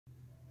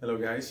Hello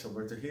guys,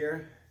 Alberto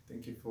here.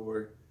 Thank you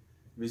for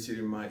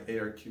visiting my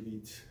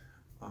ARQBeat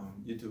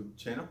YouTube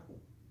channel.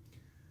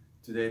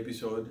 Today's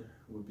episode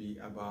will be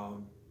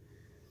about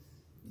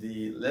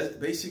the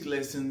basic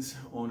lessons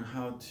on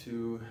how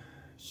to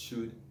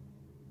shoot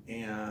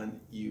and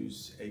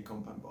use a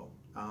compound bow.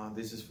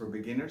 This is for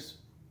beginners,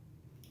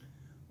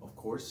 of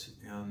course,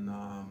 and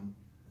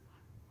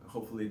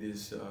hopefully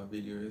this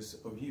video is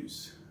of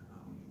use.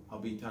 I'll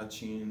be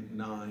touching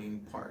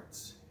 9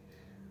 parts.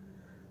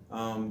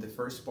 The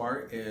first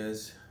part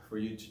is for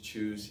you to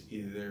choose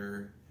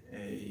either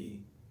a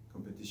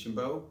competition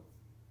bow,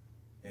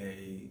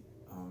 a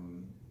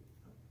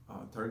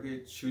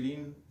target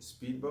shooting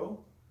speed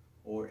bow,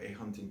 or a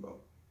hunting bow.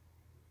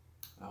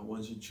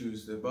 Once you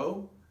choose the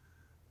bow,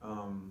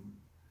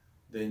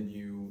 then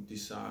you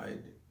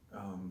decide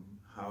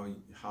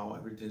how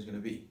everything's going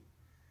to be.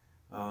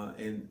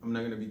 And I'm not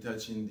going to be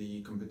touching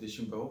the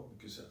competition bow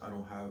because I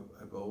don't have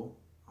a bow,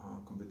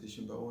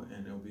 competition bow,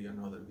 and it'll be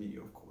another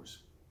video, of course.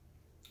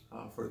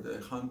 For the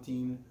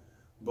hunting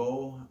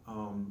bow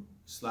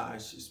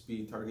slash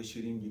speed target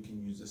shooting, you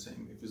can use the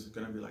same. If it's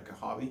going to be like a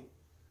hobby,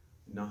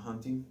 not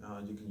hunting,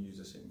 you can use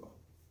the same bow.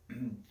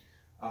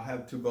 I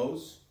have 2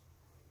 bows.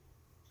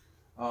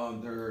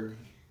 They're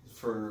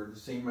for the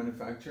same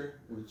manufacturer,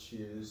 which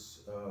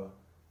is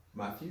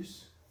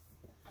Matthews,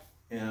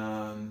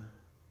 and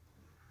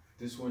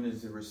this one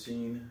is the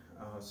Racine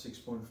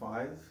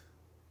 6.5,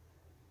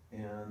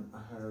 and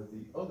I have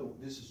the other.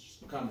 This is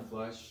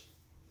camouflage.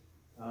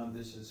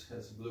 This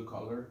has a blue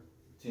color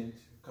tint,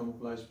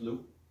 camouflage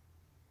blue,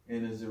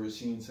 and is the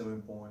Racine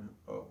 7.0.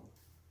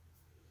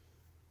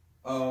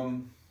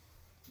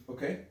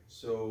 Okay,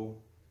 so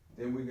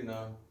then we're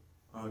gonna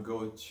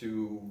go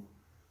to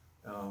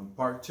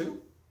part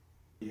 2.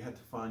 You have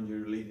to find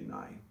your leading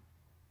eye.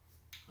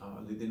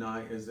 Leading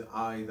eye is the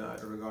eye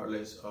that,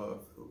 regardless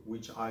of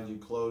which eye you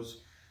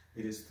close,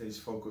 it stays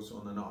focused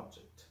on an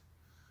object.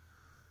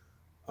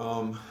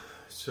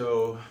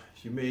 So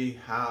you may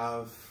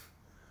have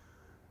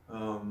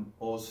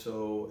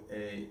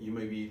you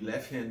may be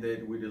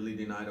left-handed with the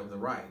leading eye of the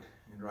right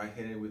and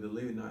right-handed with the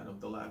leading eye of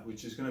the left,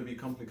 which is going to be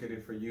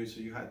complicated for you. So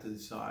you have to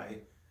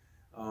decide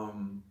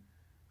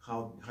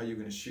how you're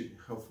going to shoot.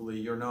 Hopefully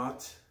you're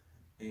not,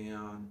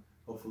 and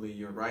hopefully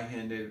you're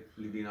right-handed,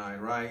 leading eye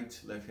right,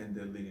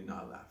 left-handed, leading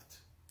eye left.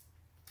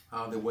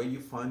 The way you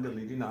find the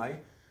leading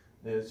eye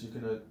is you're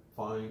going to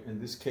find, in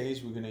this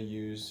case, we're going to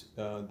use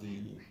the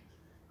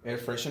air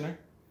freshener.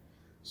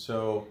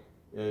 So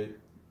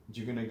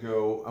you're gonna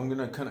go, I'm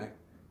gonna kind of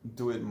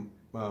do it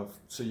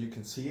so you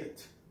can see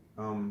it.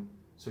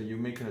 So you're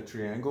making a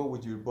triangle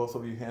with both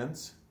of your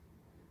hands,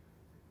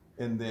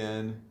 and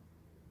then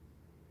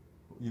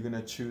you're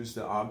gonna choose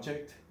the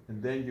object,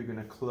 and then you're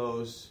gonna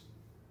close,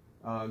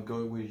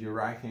 go with your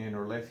right hand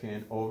or left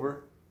hand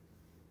over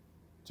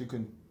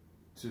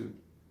to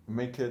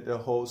make it a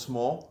hole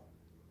small,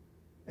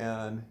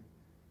 and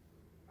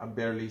I'm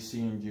barely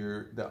seeing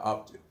the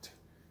object.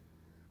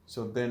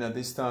 So then at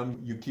this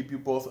time, you keep your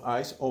both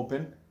eyes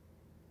open,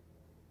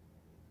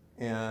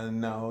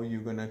 and now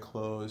you're gonna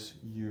close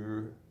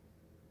your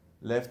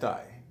left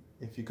eye.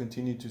 If you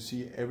continue to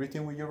see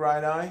everything with your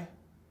right eye,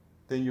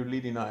 then your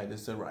leading eye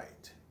is the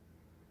right.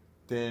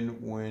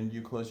 Then when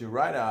you close your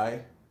right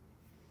eye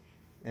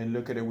and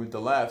look at it with the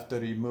left,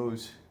 that it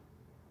moves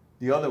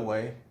the other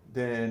way,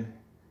 then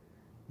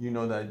you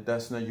know that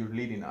that's not your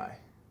leading eye.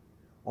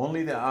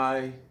 Only the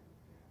eye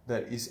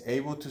that is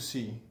able to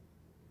see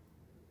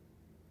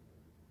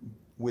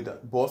with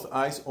both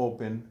eyes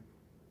open,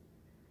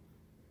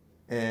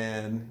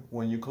 and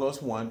when you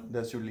close one,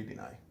 that's your leading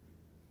eye.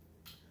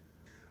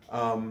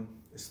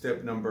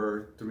 Step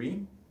number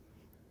 3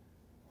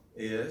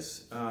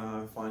 is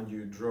find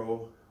your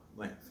draw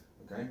length.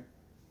 Okay,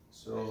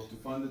 so to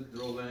find the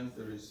draw length,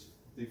 there is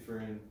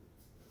different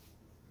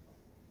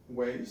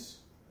ways.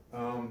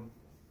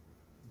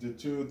 The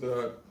 2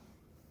 that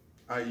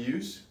I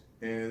use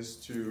is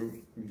to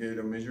get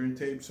a measuring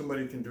tape.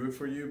 Somebody can do it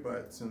for you,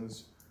 but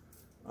since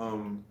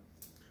I'm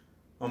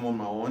on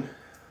my own,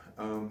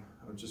 I'm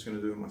just gonna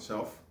do it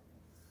myself.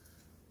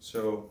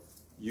 So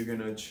you're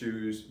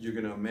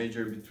gonna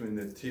measure between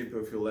the tip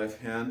of your left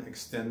hand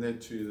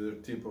extended to the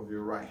tip of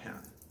your right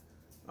hand.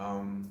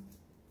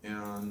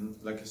 And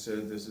like I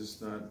said, this is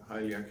not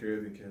highly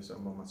accurate because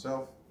I'm by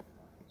myself.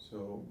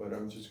 So, but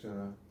I'm just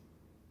gonna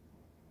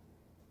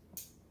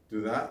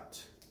do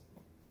that.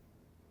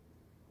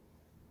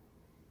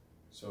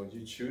 So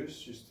you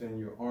stand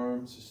your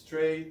arms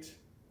straight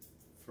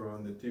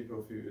from the tip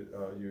of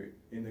your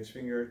index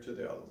finger to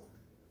the other one.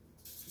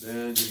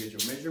 Then you get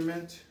your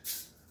measurement.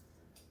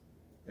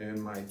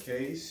 In my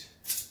case,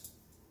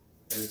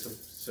 it's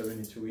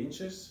 72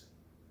 inches.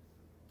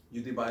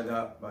 You divide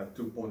that by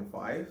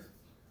 2.5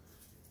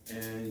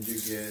 and you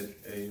get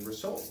a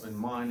result. And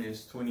mine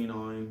is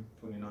 29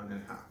 and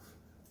a half.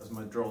 That's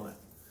my draw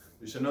length.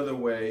 There's another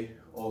way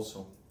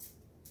also,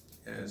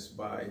 is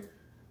by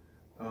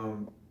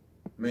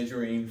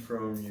measuring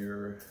from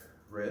your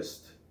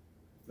wrist,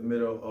 the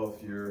middle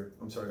of your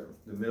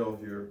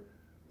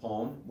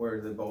palm where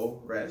the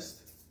bow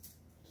rests,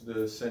 to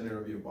the center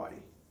of your body.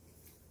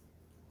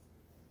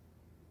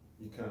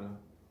 You kind of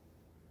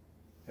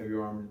have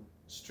your arm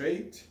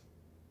straight,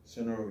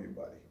 center of your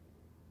body.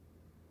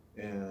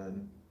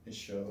 And it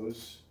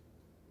shows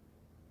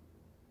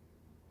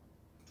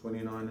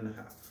 29.5.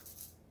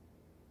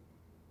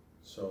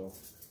 So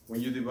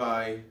when you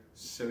divide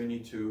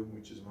 72,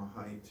 which is my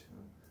height,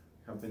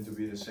 happen to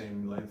be the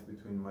same length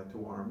between my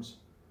two arms,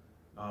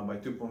 by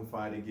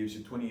 2.5, it gives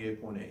you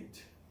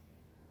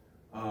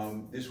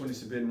 28.8. This one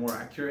is a bit more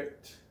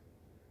accurate.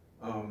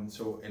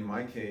 So in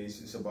my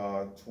case, it's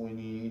about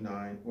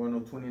 29, well,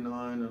 no,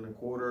 29 and a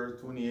quarter,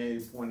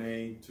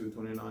 28.8 to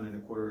 29 and a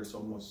quarter is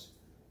almost,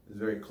 it's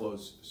very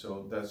close.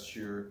 So that's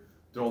your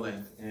draw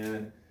length.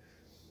 And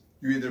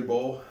you either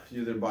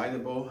buy the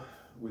bow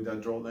with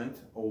that draw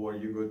length, or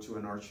you go to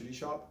an archery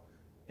shop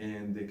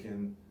and they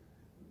can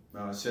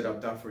set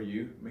up that for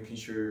you, making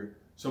sure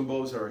some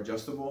bows are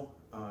adjustable,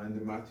 and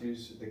the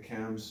Matthews, the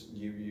cams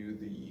give you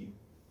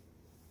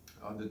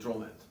the draw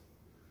length.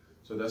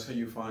 So that's how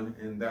you find,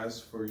 and that's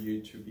for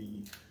you to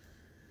be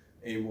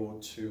able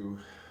to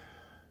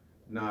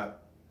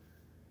not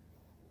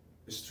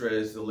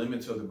stress the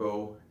limits of the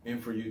bow,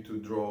 and for you to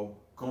draw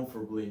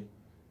comfortably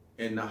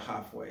and not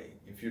halfway.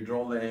 If you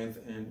draw length,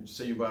 and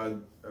say you buy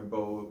a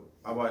bow,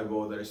 I buy a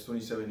bow that is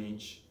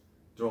 27-inch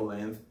draw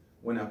length,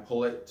 when I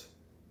pull it,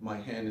 my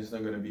hand is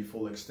not going to be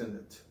full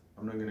extended.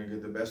 I'm not going to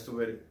get the best of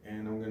it,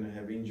 and I'm going to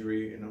have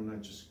injury, and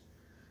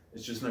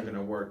it's just not going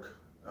to work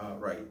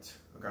right,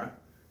 okay?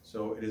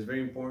 So it is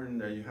very important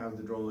that you have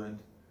the draw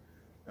length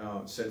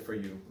set for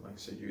you. Like I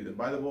said, you either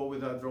buy the bow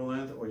with that draw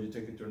length, or you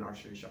take it to an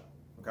archery shop,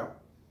 okay?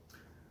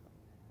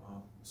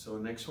 So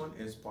next one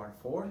is part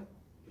 4,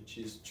 which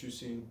is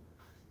choosing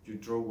your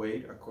draw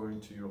weight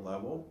according to your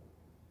level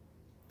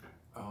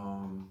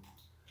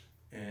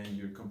and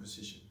your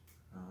composition.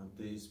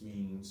 This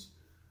means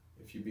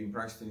if you've been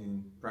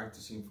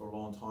practicing for a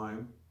long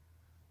time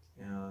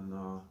and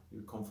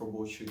you're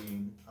comfortable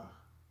shooting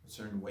a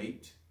certain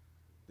weight,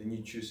 then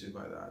you choose it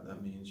by that.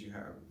 That means you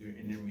have your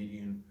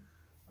intermediate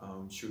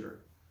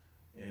shooter.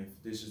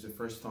 If this is the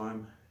first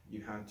time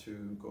you had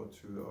to go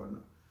to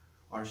an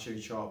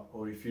archery shop,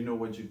 or if you know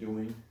what you're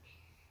doing,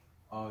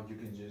 you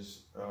can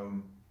just,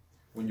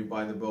 when you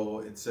buy the bow,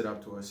 it's set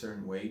up to a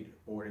certain weight,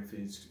 or if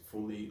it's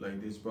fully,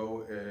 like this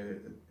bow,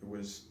 it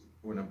was,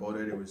 when I bought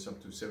it, it was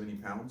up to 70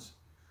 pounds.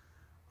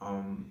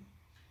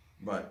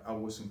 But I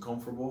wasn't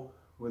comfortable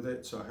with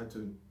it, so I had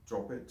to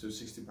drop it to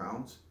 60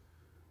 pounds.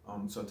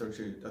 So I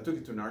took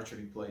it to an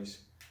archery place,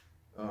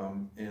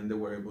 and they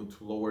were able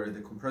to lower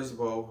the compressed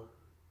bow,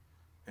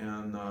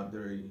 and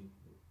they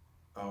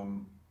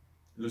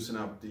loosen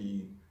up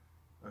the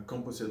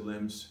composite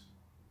limbs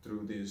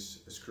through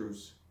these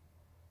screws,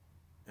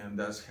 and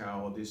that's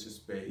how this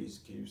space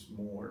gives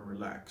more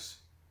relaxed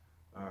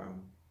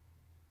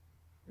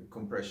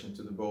compression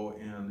to the bow,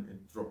 and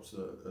it drops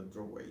the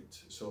draw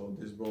weight. So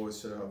this bow is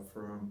set up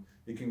from,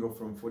 it can go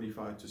from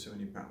 45 to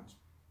 70 pounds.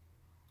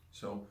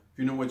 So if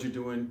you know what you're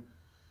doing,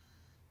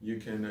 you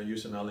can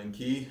use an Allen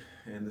key,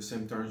 and the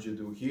same turns you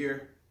do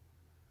here,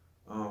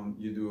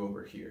 you do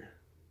over here.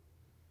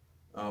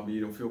 But you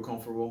don't feel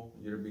comfortable,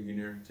 you're a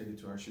beginner, take it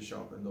to an archery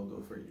shop and they'll do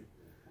it for you.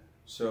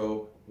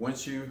 So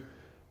once you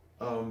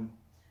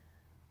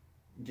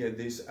get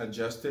this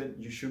adjusted,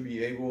 you should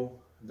be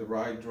able, the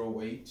right draw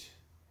weight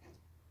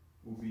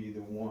will be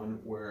the one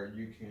where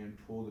you can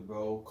pull the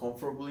bow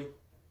comfortably,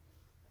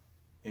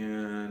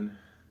 and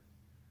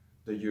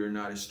that you're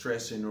not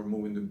stressing or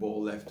moving the bow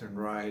left and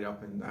right,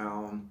 up and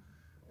down,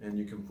 and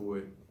you can pull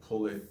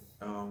it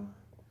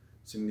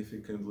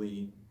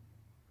significantly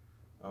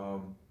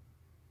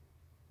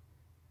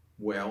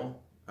well,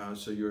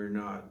 so you're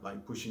not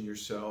like pushing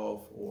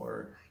yourself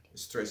or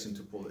stressing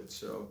to pull it.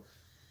 So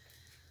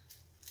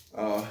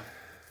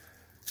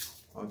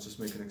I'll just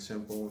make an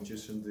example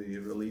using the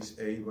release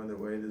aid. By the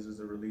way, this is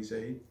the release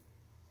aid.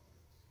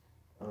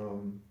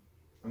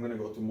 I'm going to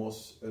go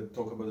to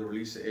talk about the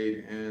release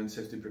aid and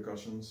safety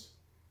precautions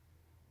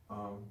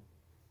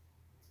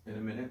in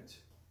a minute.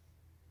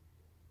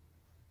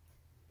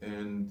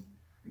 And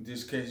in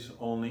this case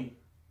only,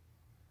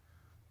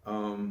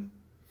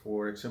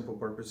 for example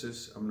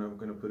purposes, I'm not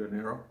going to put an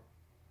arrow,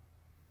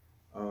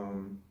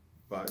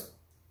 but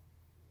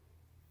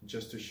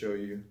just to show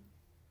you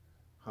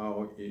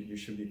how you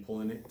should be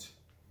pulling it.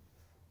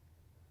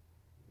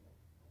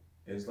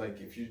 It's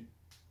like if you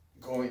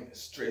going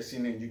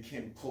stressing and you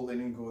can't pull it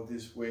and go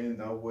this way and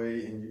that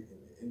way, and you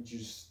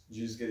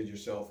just get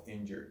yourself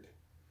injured.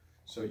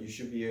 So you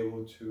should be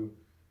able to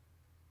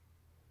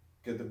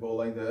get the bow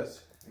like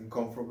this and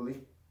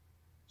comfortably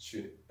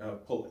shoot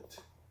it, pull it.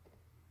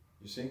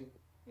 You see?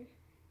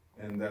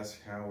 And that's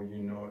how you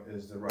know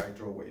is the right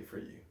draw weight for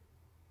you.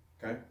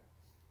 Okay?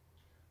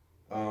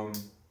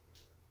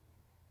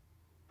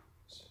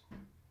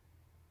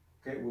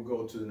 Okay, we'll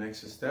go to the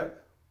next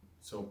step.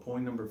 So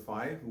point number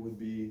 5 would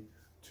be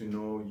to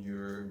know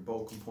your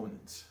bow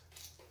components.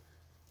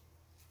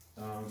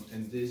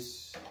 In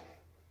this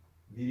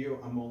video,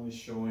 I'm only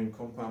showing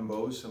compound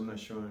bows. I'm not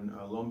showing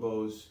long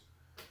bows,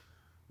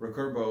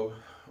 recurve bow,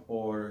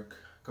 or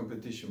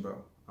competition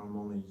bow. I'm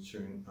only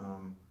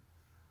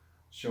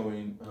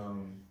showing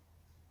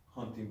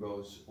hunting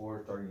bows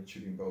or target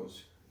shooting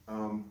bows.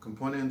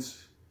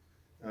 Components,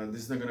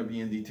 this is not going to be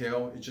in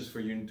detail. It's just for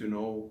you to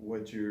know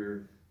what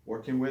you're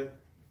working with.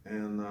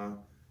 And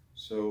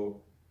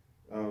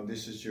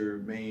this is your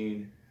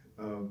main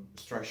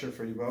structure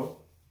for your bow.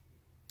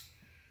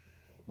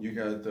 You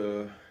got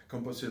the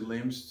composite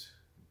limbs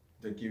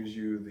that gives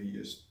you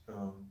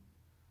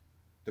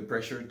the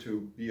pressure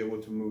to be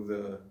able to move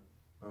the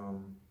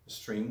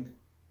string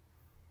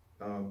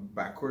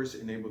backwards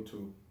and able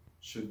to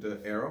shoot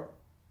the arrow.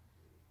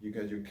 You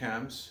got your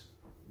cams,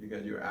 you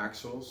got your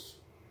axles,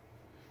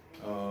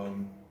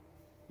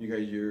 you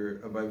got your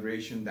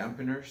vibration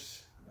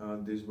dampeners.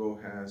 This bow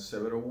has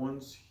several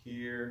ones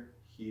here,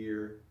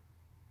 here,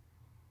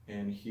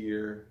 and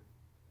here,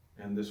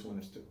 and this one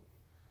is too.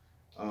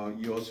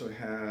 You also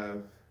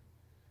have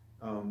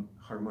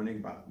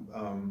harmonic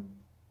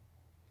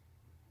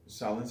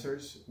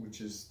silencers,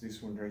 which is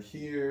this one right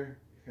here.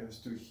 It has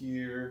two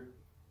here,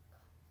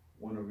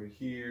 one over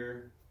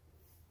here.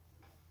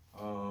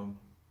 What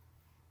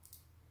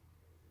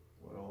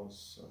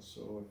else? I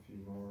saw a few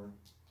more.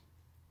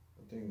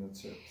 I think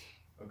that's it.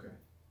 Okay.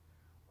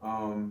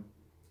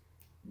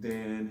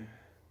 Then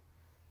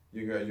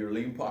you got your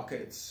lean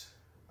pockets,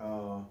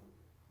 your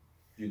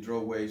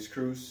drawaway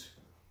screws.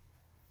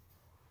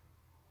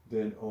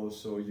 Then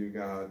also you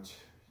got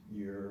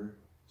your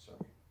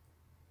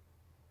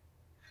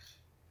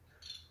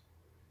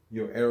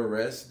arrow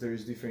rest.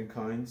 There's different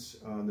kinds.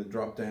 The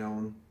drop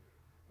down,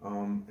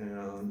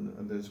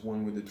 and there's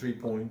one with the 3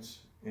 points,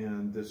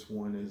 and this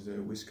one is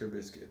a whisker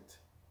biscuit.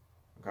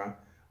 Okay,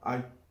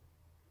 I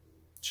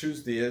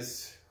choose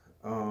this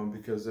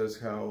because that's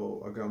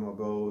how I got my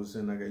bows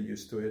and I got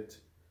used to it.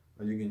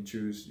 You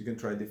can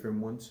try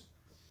different ones.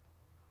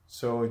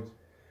 So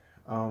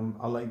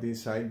I like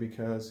this side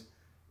because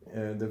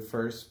the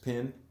first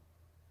pin,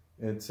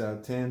 it's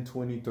 10,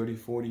 20, 30,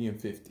 40,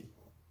 and 50.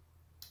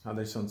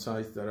 There's some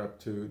sides that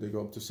they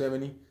go up to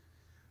 70.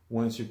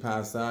 Once you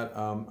pass that,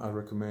 I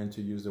recommend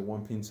to use the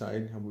 1-pin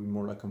side. It will be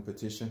more like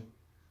competition,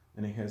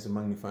 and it has a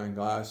magnifying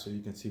glass so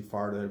you can see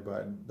farther,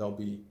 but there'll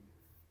be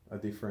a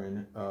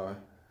different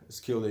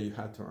skill that you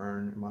had to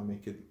earn. I might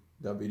make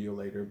that video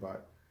later,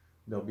 but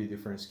there'll be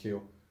different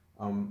skill.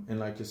 And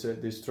like I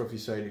said, this trophy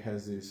sight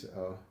has this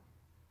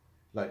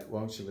light.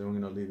 Well, actually, I'm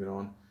gonna leave it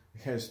on.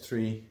 It has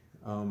 3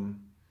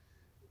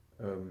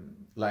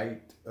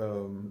 light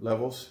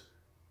levels: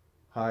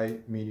 high,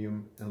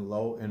 medium, and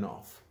low, and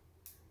off.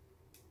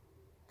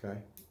 Okay.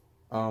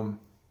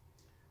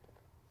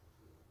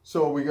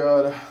 So we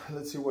got,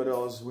 let's see what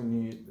else we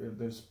need.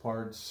 There's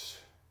parts.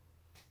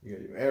 You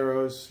got your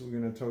arrows. We're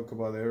gonna talk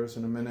about arrows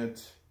in a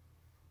minute.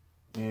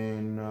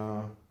 And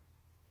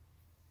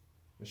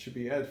that should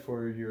be it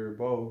for your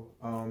bow.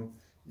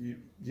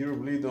 You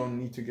really don't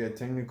need to get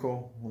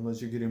technical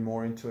unless you're getting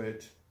more into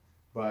it.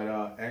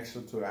 But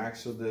axle to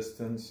axle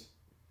distance,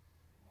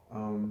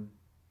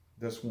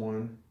 that's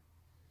one.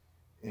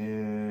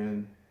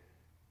 And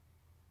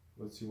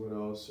let's see what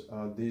else.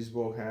 This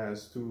bow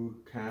has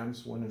 2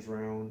 cams. One is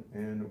round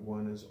and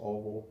one is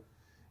oval.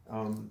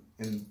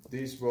 And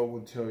this bow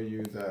will tell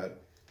you that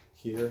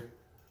here,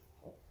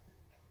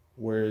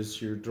 where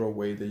is your draw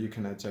weight that you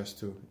can adjust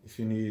to. If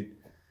you need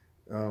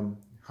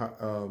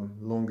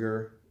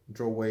longer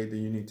draw weight,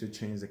 then you need to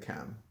change the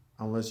cam,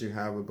 unless you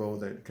have a bow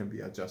that can be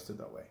adjusted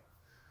that way.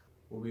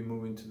 We'll be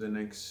moving to the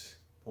next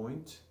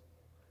point,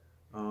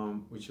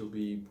 which will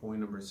be point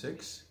number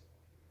 6.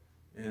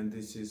 And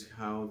this is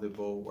how the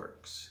bow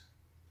works.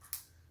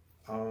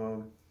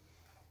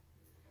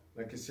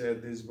 Like I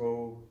said, this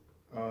bow,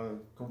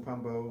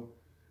 compound bow,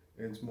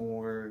 it's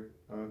more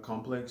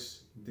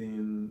complex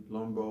than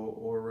long bow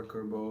or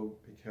recurve bow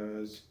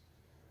because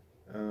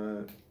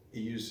it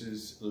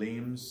uses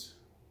limbs,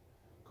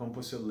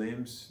 composite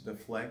limbs, the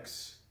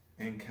flex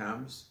and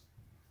cams,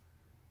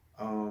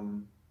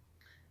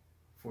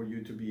 for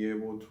you to be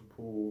able to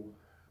pull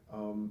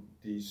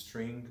the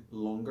string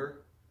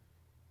longer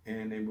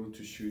and able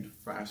to shoot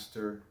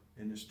faster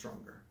and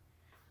stronger.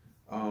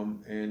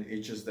 And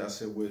it just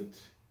does it with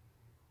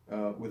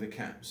the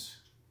cams.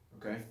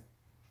 Okay,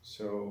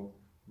 so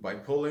by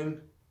pulling,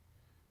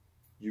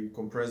 you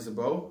compress the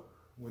bow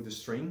with the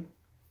string,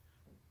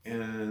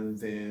 and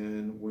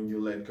then when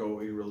you let go,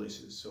 it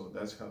releases. So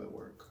that's how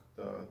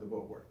the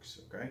bow works.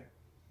 Okay,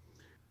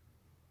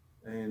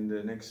 and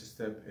the next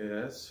step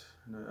is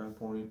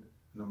point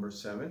number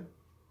 7.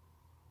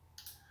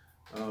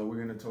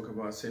 We're going to talk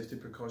about safety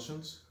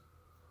precautions.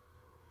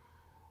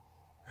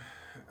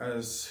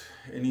 As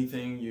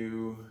anything,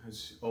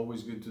 it's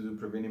always good to do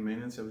preventive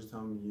maintenance. Every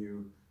time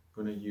you're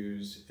going to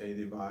use a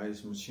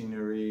device,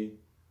 machinery,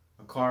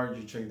 a car,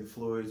 you check the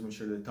fluids, make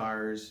sure the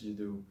tires, you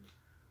do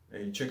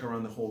a check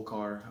around the whole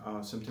car.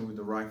 Something with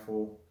the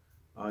rifle,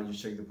 you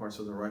check the parts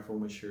of the rifle,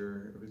 make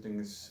sure everything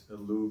is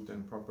lubed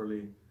and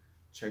properly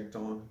checked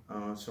on.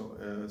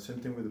 Same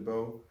thing with the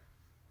bow.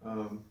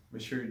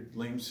 Make sure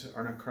limbs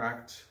are not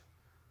cracked.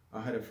 I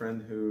had a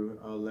friend who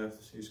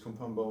left his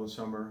compound bow in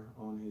summer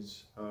on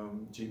his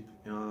Jeep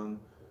on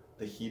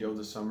the heat of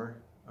the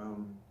summer,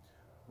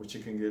 which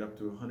you can get up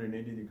to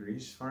 180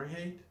 degrees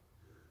Fahrenheit,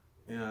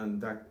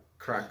 and that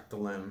cracked the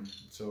limb,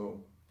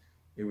 so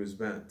it was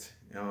bent,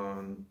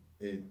 and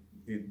the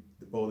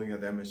bow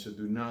got damaged. So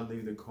do not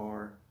leave the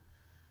car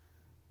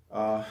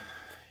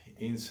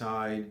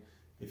inside.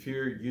 If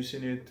you're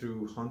using it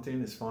through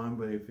hunting, it's fine,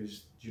 but if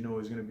it's, you know,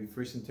 it's going to be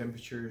freezing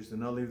temperatures, do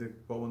not leave the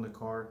bow in the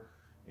car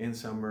in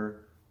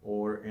summer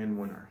or in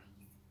winter.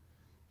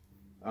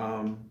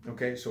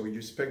 Okay, so you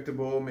inspect the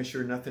bow, make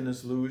sure nothing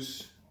is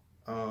loose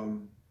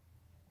on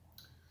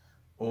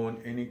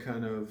any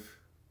kind of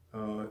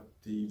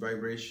the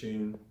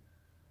vibration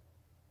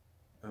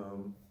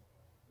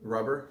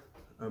rubber,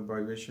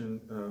 vibration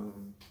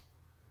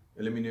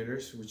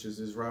eliminators, which is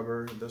this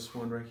rubber, this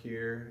one right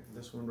here,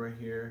 this one right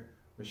here.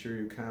 Make sure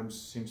your cam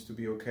seems to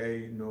be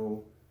okay,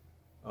 no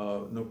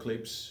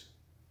clips,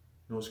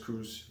 no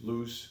screws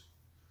loose.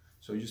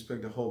 So you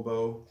inspect the whole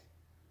bow.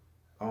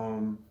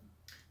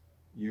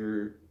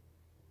 Your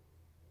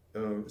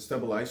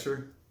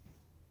stabilizer,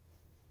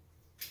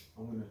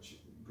 I'm gonna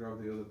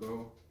grab the other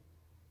bow,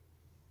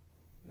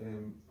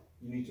 and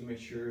you need to make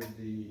sure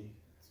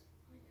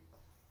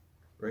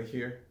right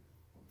here,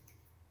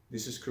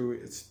 this screw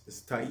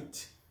it's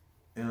tight,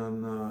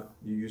 and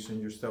you're using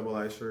your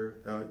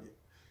stabilizer.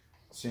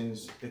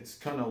 Since it's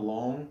kind of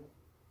long,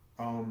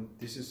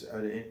 this is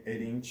an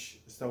 8-inch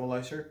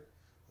stabilizer,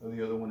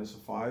 the other one is a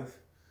 5,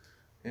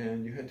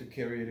 and you had to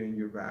carry it in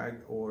your bag,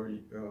 or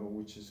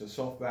which is a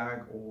soft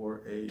bag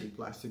or a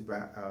plastic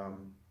bag,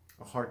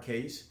 a hard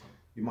case.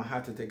 You might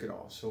have to take it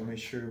off, so make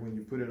sure when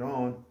you put it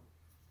on,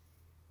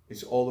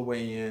 it's all the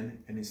way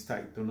in and it's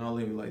tight. Do not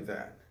leave it like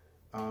that.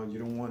 You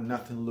don't want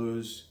nothing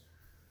loose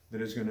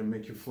that is going to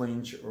make you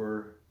flinch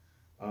or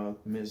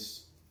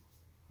miss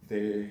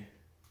the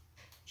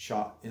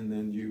shot, and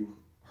then you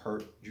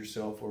hurt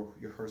yourself or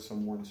you hurt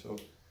someone. So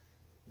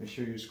make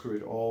sure you screw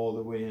it all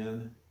the way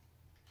in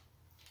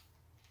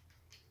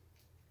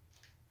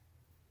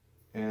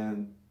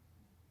and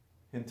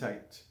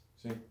tight.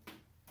 See,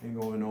 ain't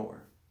going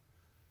nowhere.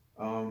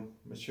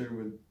 Make sure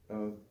with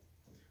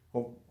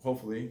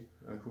hopefully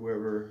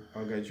whoever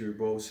got your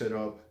bow set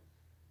up,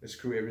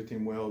 screw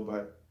everything well,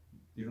 but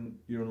you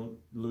don't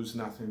lose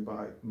nothing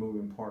by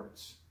moving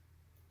parts.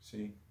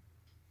 See,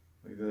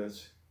 like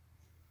this.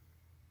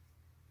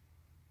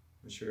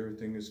 Make sure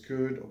everything is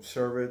good.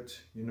 Observe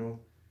it. You know,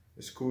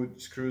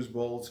 screws,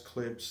 bolts,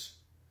 clips,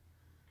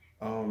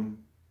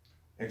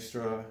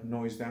 extra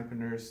noise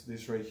dampeners.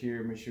 This right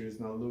here, make sure it's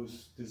not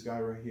loose. This guy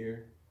right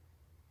here.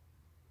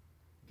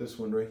 This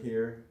one right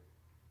here.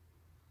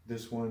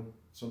 This one,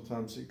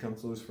 sometimes it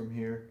comes loose from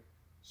here.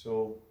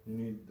 So you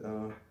need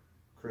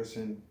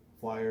crescent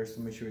pliers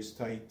to make sure it's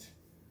tight.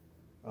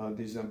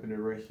 This dampener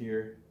right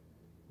here.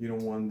 You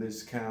don't want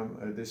this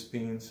this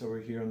pins over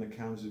here on the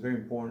cams. It's very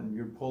important.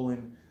 You're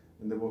pulling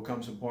and the bow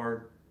comes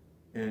apart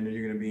and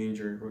you're gonna be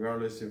injured,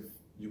 regardless if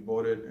you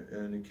bought it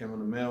and it came on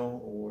the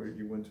mail or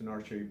you went to an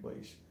archery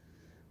place.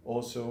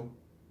 Also,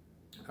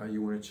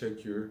 you wanna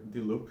check your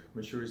D-loop.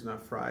 Make sure it's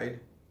not fried.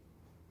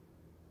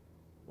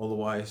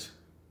 Otherwise,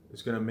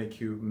 it's gonna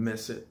make you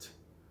miss it.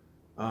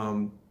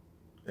 And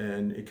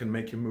it can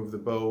make you move the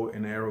bow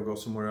and the arrow go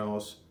somewhere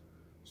else.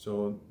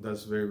 So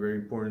that's very, very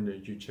important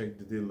that you check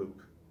the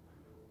D-loop.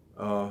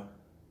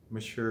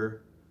 Make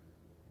sure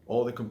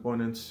all the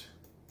components,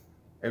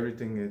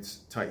 everything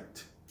is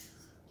tight.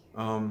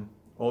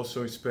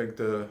 Also inspect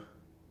the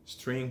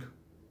string.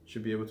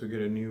 Should be able to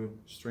get a new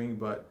string,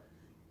 but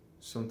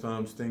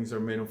sometimes things are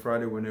made on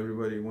Friday when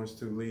everybody wants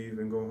to leave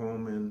and go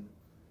home and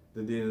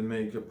they didn't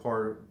make a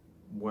part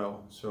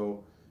well.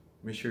 So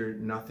make sure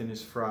nothing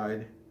is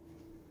fried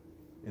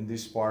in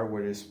this part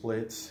where it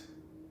splits,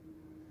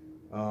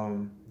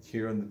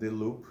 here on the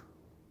D-loop.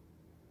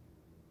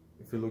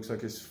 If it looks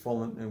like it's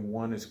fallen and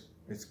one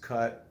is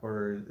cut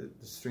or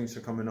the strings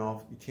are coming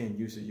off, you can't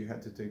use it. You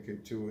have to take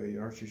it to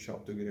a archery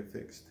shop to get it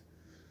fixed.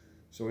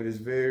 So it is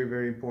very,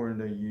 very important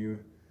that you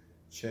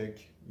check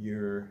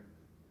your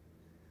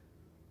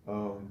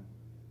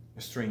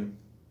string.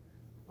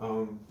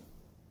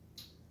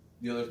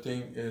 The other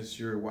thing is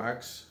your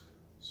wax.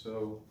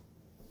 So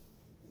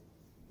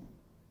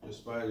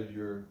just buy it at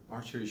your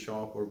archery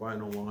shop or buy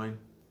it online.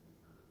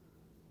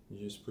 You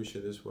just push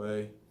it this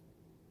way.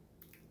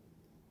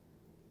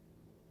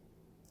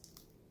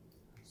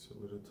 It's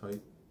a little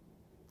tight.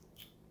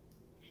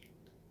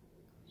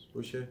 Just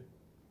push it.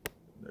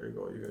 There you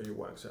go, you got your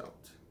wax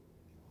out.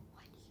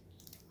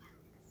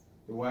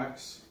 The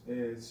wax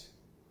is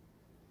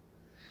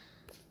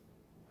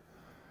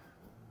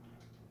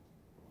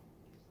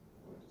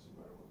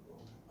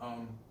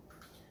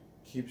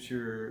keeps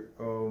your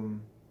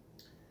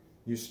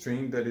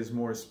string that is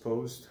more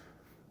exposed,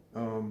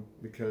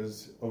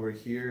 because over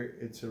here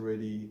it's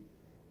already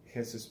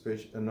has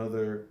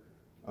another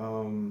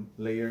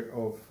layer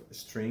of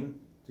string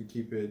to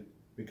keep it,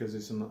 because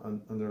it's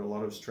under a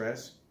lot of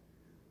stress,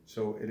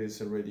 so it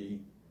is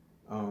already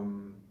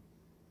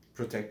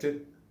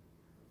protected.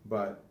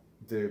 But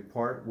the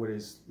part where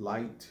it's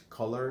light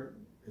color,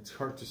 it's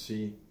hard to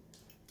see,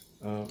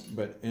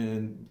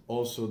 and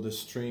also the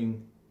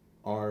string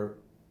are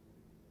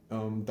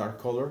dark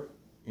color,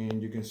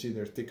 and you can see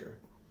they're thicker.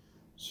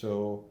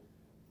 So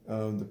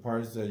the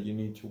parts that you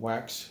need to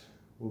wax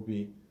will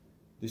be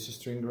this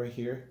string right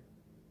here.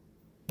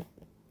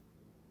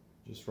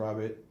 Just rub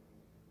it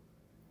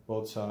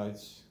both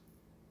sides.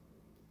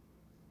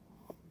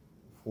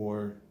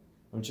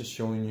 I'm just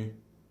showing you,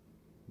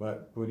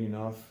 but put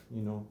enough,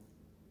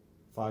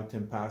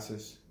 5-10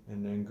 passes,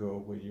 and then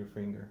go with your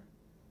finger.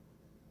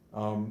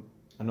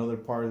 Another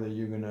part that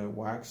you're gonna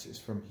wax is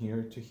from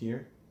here to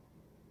here,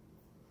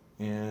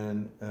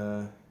 and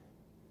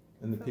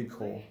the peep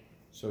hole.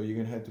 So you're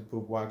gonna have to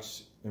put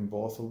wax in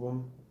both of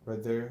them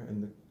right there,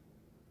 and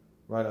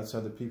right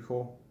outside the peep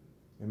hole,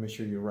 and make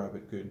sure you wrap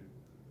it good.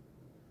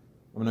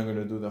 I'm not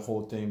gonna do the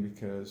whole thing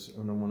because I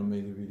don't want to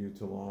make the video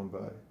too long,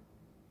 but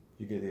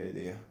you get the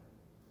idea.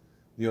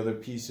 The other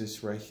piece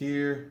is right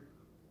here,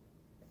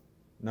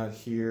 not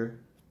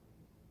here,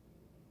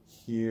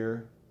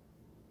 here.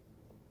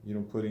 You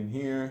don't put in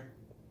here,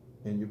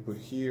 and you put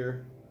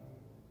here,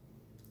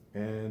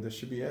 and that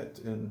should be it.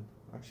 And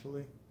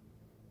actually,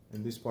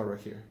 in this part right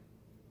here.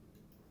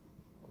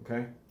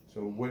 Okay,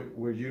 so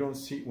where you don't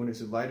see, when it's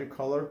a lighter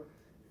color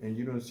and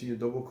you don't see a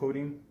double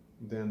coating,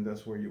 then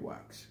that's where you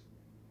wax.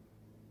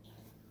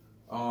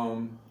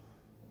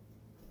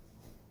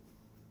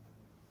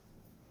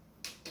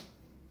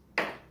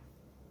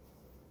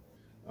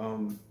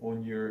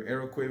 On your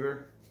arrow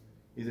quiver,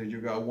 either you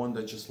got one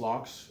that just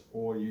locks,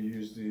 or you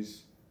use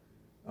this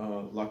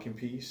locking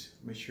piece.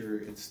 Make sure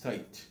it's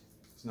tight.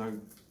 It's not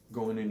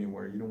going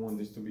anywhere. You don't want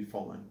this to be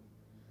falling.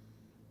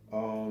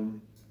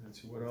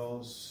 Let's see what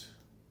else.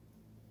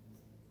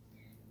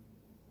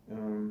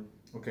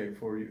 Okay,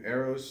 for your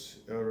arrows,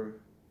 or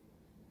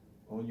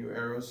on your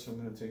arrows, I'm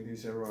gonna take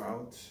this arrow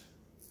out.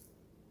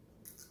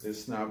 They're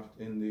snapped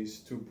in these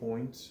 2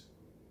 points,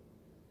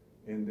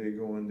 and they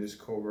go in this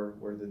cover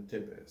where the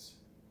tip is.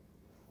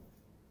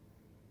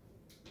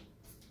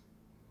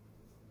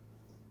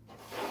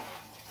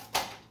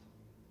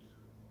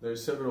 There are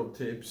several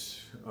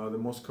tips. The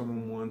most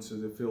common ones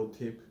is the fill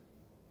tip.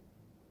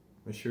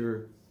 Make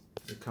sure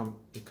it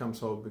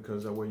comes out,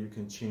 because that way you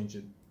can change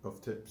it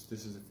of tips.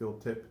 This is a fill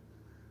tip.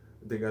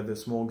 They got the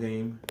small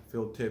game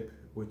fill tip,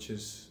 which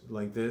is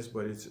like this,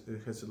 but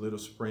it has a little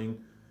spring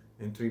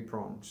and 3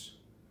 prongs.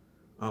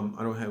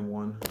 I don't have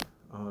one.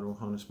 I don't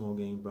have a small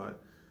game,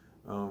 but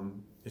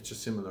it's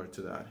just similar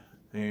to that.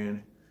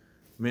 And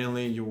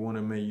mainly you want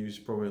to use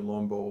probably a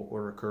long bow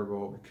or a curve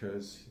bow,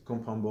 because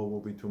compound bow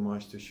will be too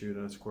much to shoot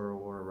a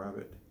squirrel or a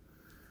rabbit.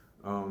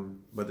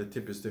 But the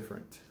tip is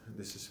different.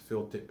 This is a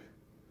fill tip.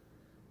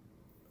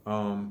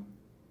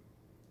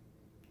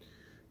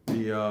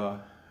 The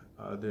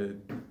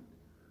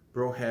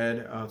bro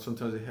head,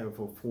 sometimes they have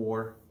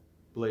 4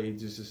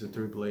 blades. This is a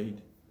 3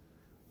 blade.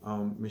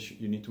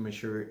 You need to make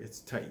sure it's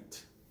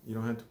tight. You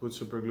don't have to put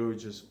super glue,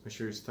 just make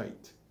sure it's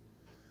tight.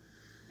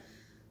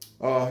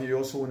 You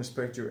also want to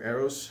inspect your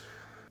arrows,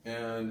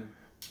 and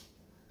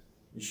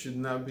you should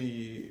not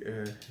be,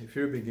 if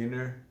you're a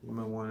beginner, you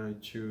might want to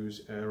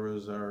choose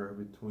arrows that are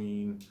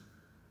between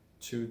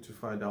 $2 to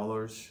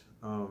 $5,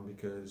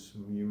 because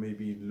you may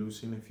be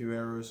losing a few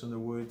arrows in the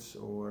woods,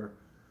 or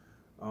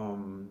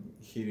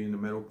hitting the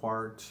metal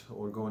part,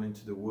 or going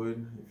into the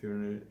wood if you're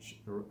in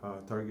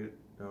a target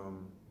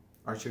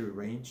archery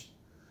range.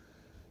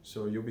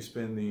 So you'll be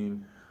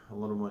spending a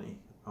lot of money.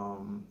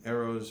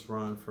 Arrows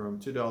run from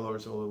 $2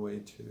 all the way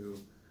to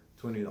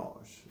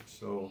 $20.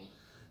 So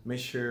make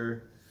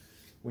sure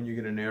when you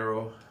get an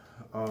arrow,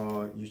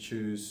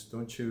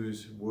 don't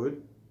choose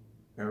wood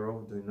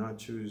arrow. Do not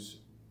choose,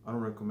 I don't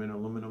recommend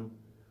aluminum,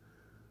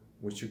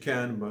 which you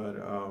can, but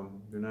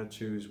do not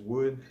choose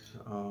wood,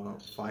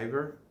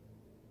 fiber,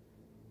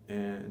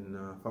 and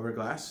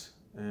fiberglass,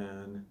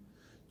 and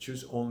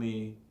choose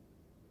only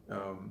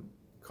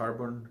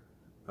carbon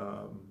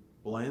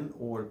blend,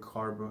 or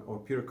carbon, or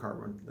pure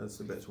carbon. That's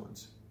the best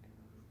ones.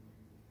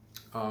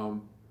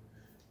 And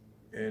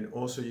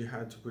also you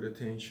have to put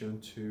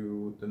attention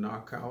to the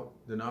knockout,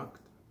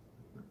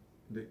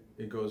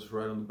 it goes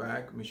right on the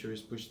back. Make sure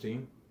it's pushed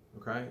in,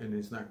 okay, and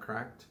it's not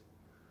cracked.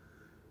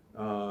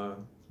 The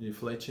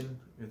fletching,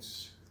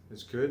 it's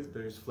good.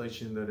 There's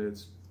fletching that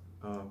it's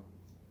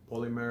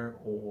polymer,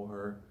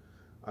 or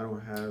I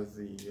don't have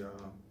the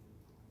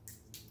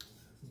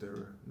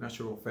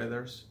natural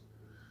feathers.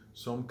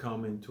 Some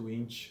come in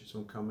 2-inch,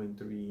 some come in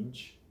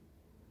 3-inch.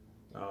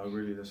 It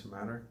really doesn't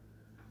matter.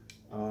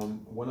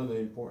 One of the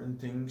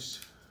important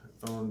things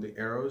on the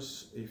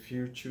arrows, if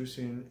you're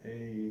choosing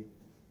a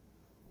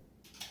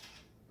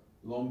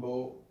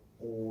longbow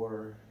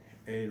or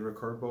a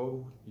recurve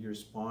bow, your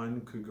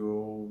spine could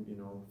go,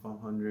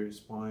 500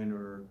 spine,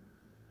 or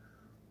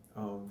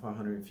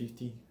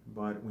 550.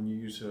 But when you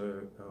use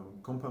a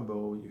compound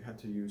bow, you have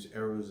to use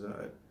arrows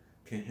that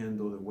can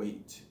handle the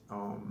weight.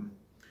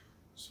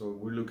 So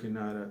we're looking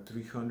at a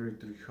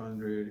 300 to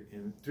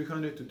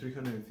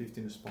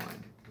 350 in the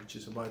spine, which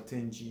is about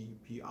 10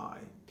 GPI.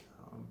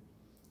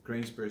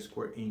 grains per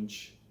square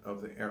inch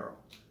of the arrow.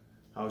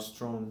 How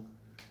strong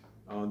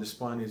the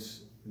spine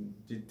is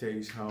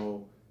dictates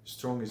how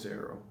strong is the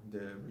arrow,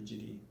 the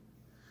rigidity.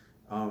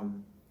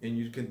 And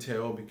you can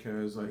tell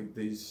because like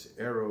these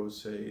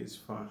arrows say it's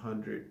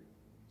 500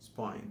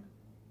 spine.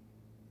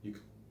 You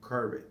can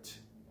curve it.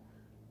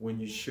 When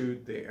you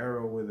shoot the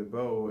arrow with a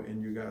bow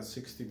and you got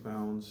 60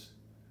 pounds,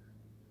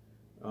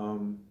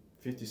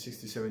 50,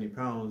 60, 70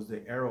 pounds,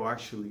 the arrow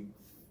actually,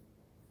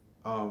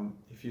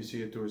 if you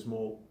see it through a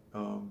small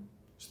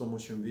slow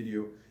motion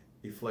video,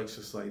 it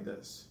flexes like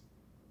this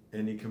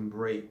and it can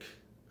break,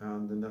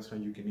 and then that's how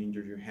you can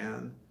injure your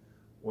hand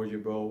or your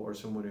bow or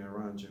someone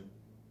around you.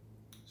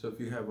 So if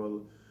you have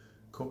a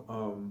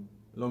long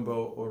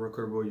bow or a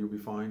curved bow, you'll be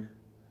fine.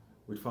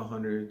 With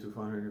 500 to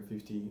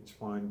 550, it's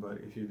fine. But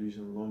if you're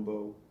using a long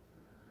bow,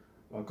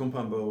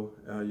 compound bow,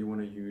 you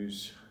want to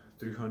use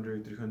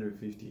 300,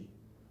 350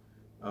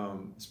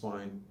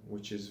 spine,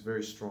 which is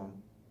very strong,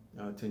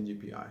 10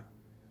 GPI.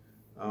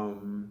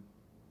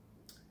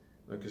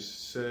 Like I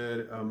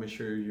said, make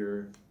sure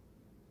your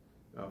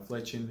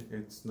fletching,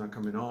 it's not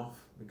coming off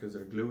because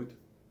they're glued.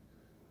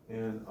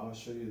 And I'll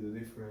show you the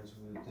difference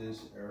with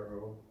this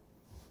arrow.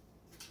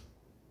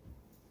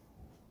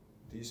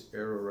 This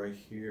arrow right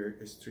here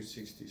is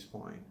 360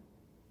 spine.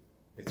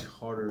 It's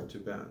harder to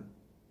bend.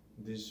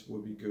 This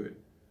will be good.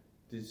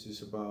 This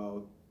is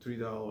about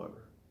 $3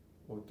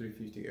 or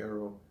 $3.50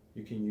 arrow.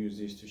 You can use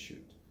this to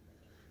shoot.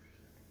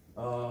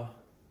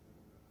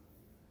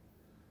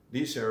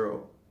 This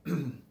arrow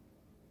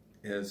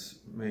is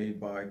made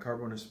by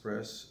Carbon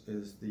Express,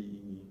 is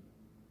the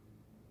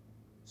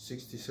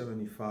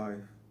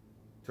 6075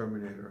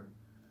 Terminator,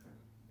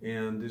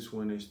 and this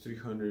one is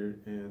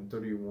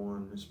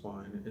 331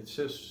 spine. It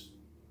says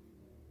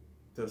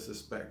that's the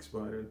specs,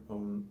 but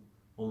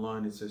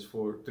online it says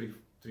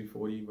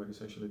 340, but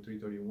it's actually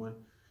 331,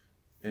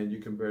 and you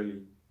can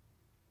barely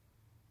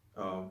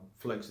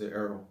flex the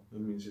arrow.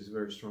 It means it's a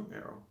very strong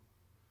arrow.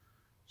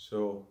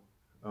 So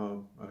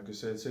like I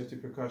said, safety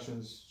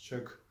precautions: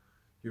 check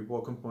your bow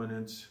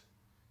components,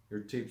 your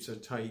tips are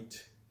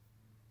tight,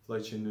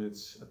 fletching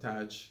it's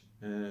attached,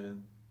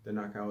 and the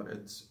knockout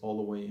it's all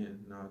the way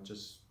in, not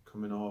just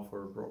coming off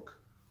or broke.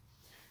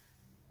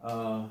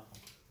 One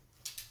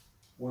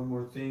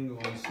more thing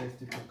on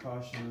safety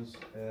precautions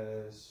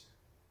is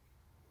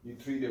you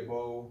treat a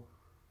bow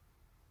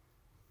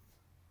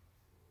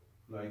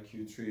like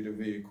you treat a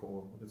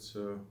vehicle. It's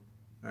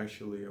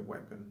actually a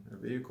weapon. A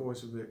vehicle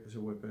is a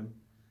weapon,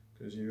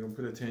 because you don't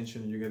pay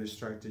attention, you get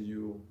distracted,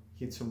 you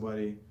hit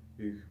somebody,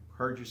 you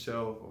hurt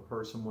yourself or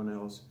hurt someone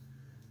else,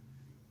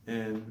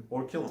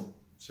 or kill them.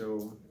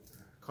 So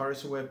a car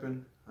is a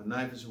weapon, a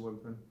knife is a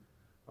weapon,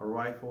 a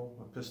rifle,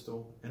 a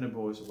pistol, and a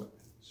bow is a weapon.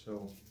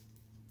 So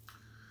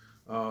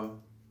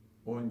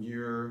on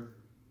your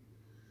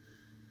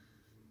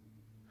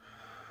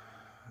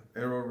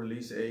arrow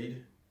release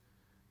aid,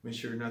 make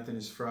sure nothing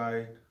is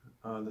fried.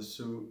 The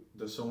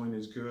sewing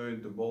is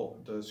good. The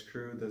bolt, the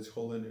screw that's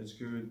holding is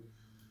good.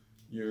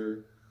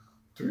 Your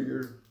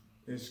trigger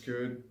is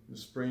good. The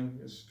spring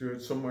is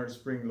good. Some are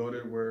spring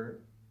loaded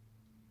where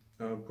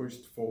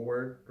pushed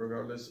forward,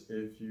 regardless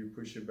if you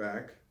push it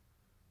back.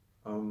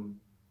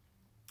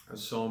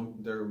 Some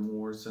they're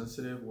more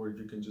sensitive where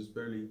you can just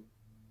barely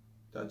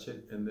touch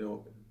it and they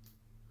open.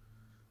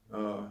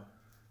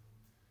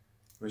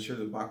 Make sure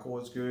the buckle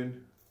is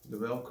good. The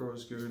Velcro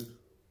is good.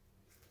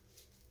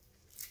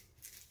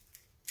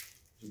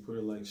 You put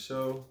it like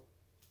so.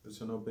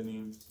 There's an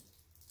opening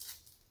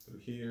through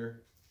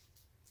here.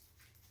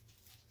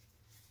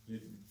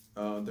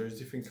 There's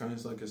different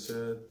kinds, like I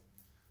said.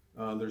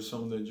 There's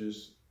some that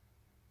just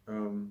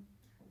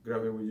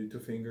grab it with your 2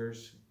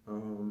 fingers.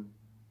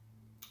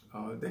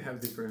 They have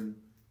different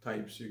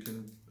types. You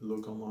can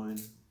look online.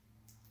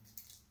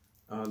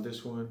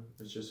 This one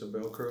is just a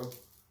Velcro.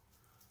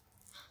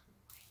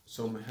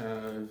 Some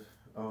have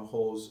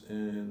holes,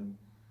 and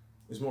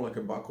it's more like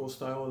a buckle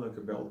style, like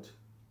a belt.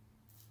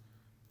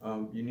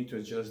 You need to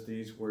adjust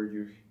these where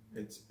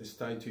it's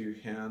tied to your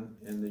hand,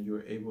 and then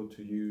you're able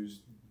to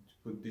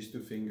put these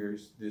 2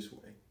 fingers this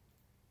way,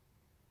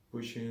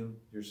 pushing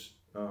your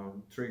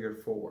trigger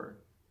forward.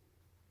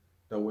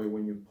 That way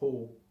when you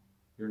pull,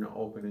 you're not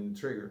opening the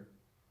trigger.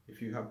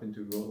 If you happen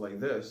to go like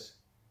this,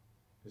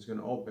 it's going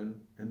to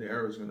open and the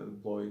arrow is going to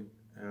deploy,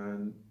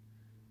 and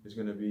it's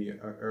going to be an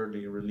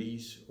early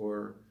release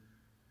or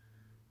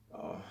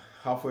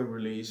halfway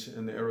release,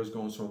 and the arrow is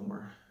going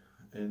somewhere.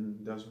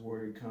 And that's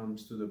where it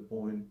comes to the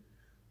point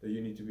that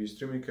you need to be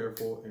extremely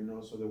careful, and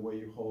also the way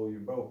you hold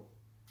your bow.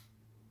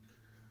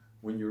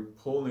 When you're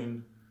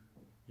pulling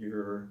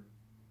your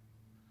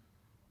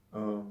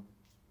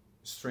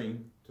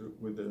string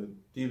with the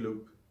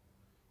D-loop,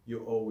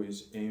 you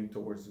always aim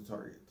towards the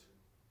target,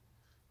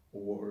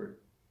 or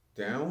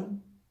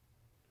down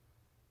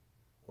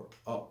or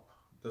up.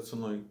 That's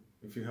unlike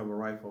if you have a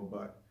rifle,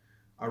 but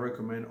I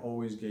recommend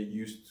always get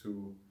used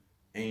to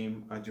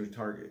aim at your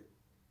target,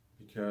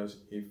 because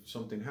if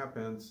something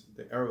happens,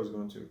 the arrow is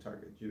going to your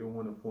target. You don't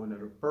want to point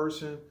at a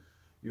person,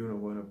 you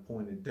don't want to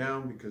point it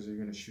down, because they're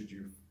going to shoot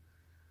you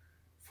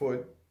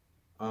foot.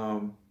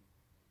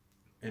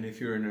 And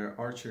if you're in an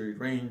archery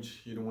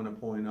range, you don't want to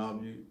point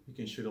up, you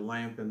can shoot a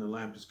lamp and the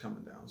lamp is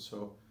coming down.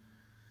 So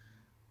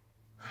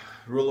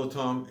rule of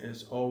thumb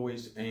is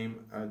always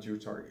aim at your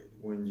target.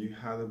 When you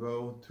have the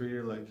bow, treat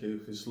it like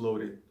if it's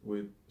loaded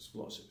with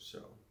explosives.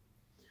 So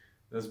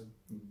that's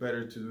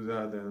better to do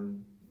that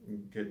than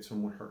get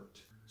someone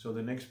hurt. So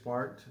the next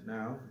part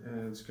now,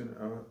 it's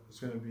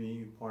gonna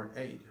be part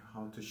 8,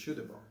 how to shoot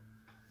a bow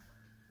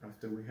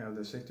after we have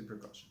the safety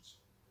precautions.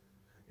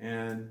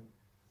 And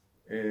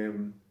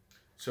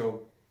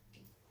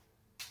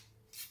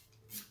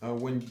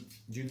when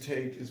you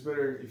take, it's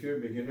better if you're a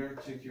beginner,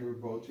 take your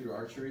bow to your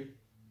archery.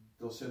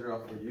 They'll set it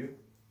up for you,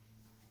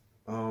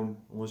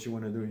 unless you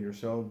want to do it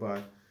yourself.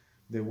 But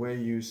the way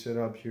you set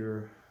up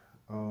your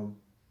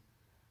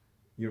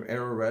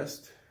arrow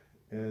rest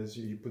is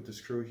you put the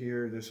screw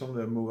here. There's some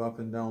that move up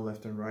and down,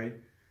 left and right.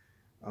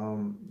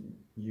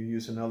 You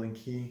use an Allen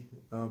key,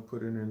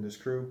 put it in the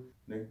screw.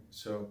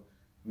 So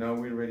now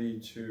we're ready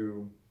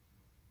to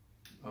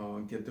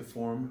get the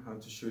form, how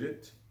to shoot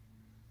it.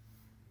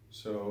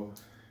 So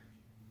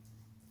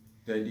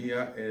the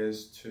idea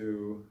is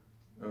to,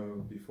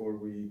 before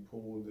we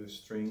pull the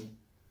string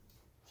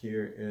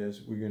here,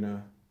 is we're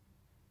gonna,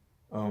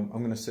 I'm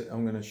gonna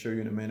show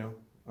you in a minute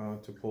how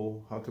to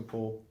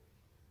pull,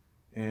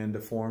 and the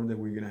form that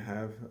we're gonna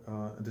have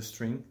the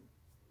string.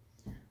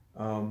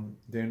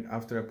 Then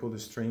after I pull the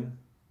string,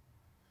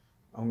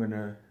 I'm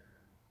gonna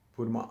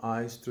put my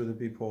eyes through the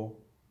peephole,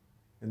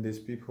 and this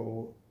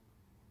peephole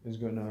is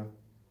gonna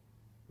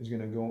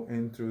go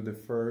in through the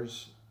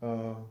first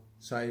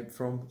side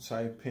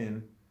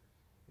pin,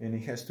 and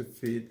it has to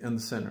fit in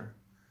the center.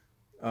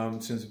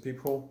 Since the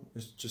peephole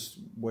is just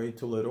way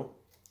too little,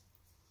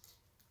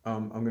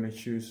 I'm gonna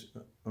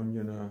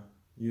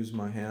use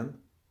my hand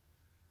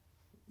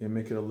and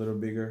make it a little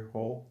bigger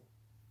hole.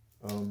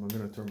 I'm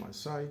gonna turn my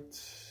sight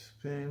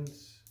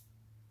pins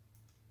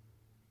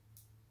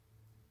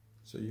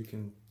so you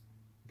can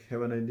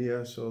have an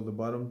idea. So the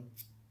bottom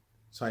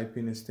side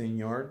pin is 10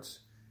 yards.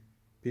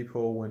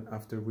 Peephole,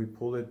 after we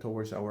pull it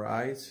towards our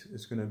eyes,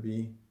 it's gonna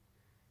be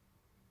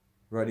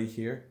right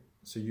here.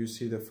 So you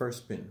see the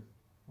first pin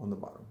on the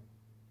bottom,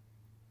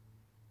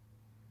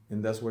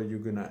 and that's where you're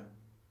gonna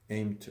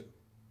aim to.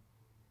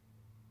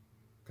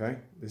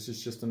 Okay, this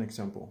is just an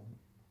example.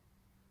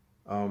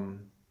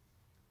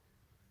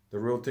 The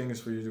real thing is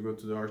for you to go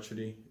to the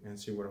archery and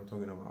see what I'm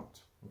talking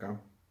about. Okay,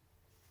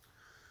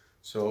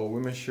 so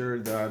we make sure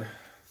that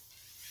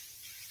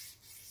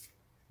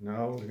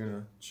now we're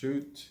gonna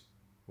shoot.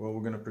 Well,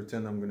 we're gonna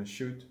pretend I'm gonna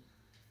shoot.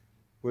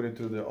 Put it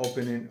through the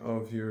opening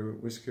of your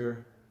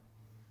whisker,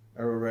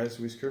 arrow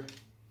rest whisker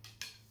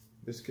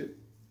biscuit.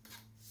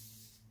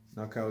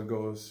 Look how it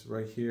goes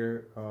right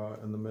here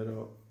in the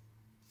middle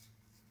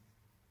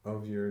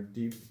of your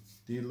D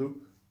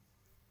loop,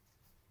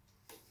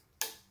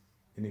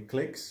 and it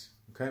clicks.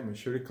 Okay, make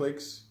sure it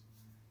clicks.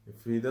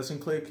 If it doesn't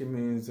click, it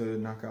means the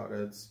knockout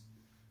is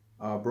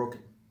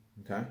broken.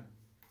 Okay,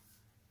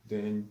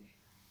 then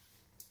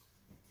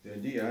the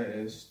idea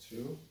is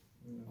to,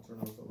 I'm gonna turn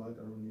off the light,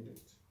 I don't need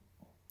it.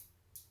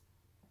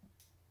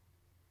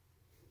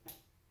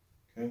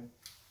 Okay,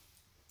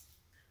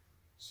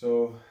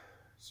 so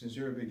since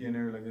you're a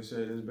beginner, like I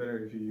said, it's better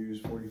if you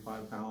use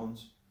 45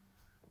 pounds,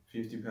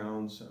 50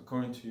 pounds,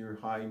 according to your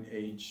height and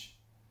age,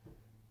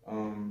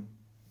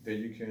 that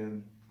you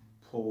can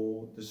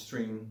pull the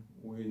string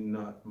with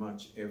not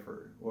much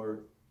effort,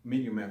 or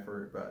medium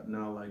effort, but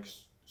not like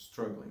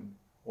struggling,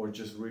 or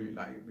just really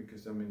light,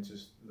 because that means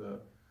just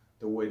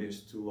the weight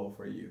is too low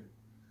for you.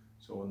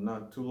 So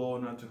not too low,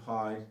 not too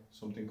high,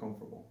 something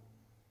comfortable.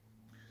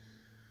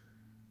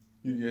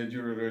 You get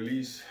your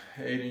release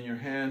aid in your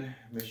hand.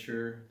 Make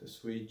sure the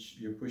switch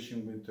you're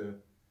pushing with the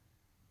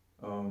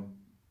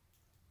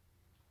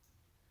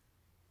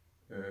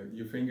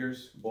your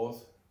fingers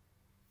both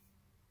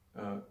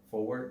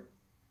forward.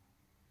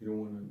 You don't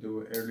want to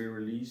do an early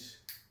release.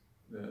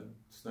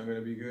 It's not going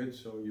to be good.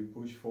 So you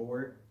push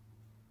forward.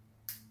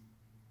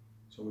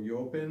 So you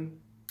open,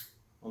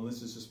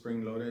 unless it's a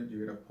spring loaded, you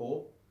get a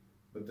pull.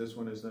 But this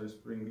one is not a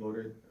spring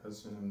loaded,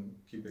 as in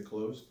keep it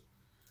closed.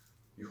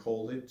 You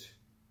hold it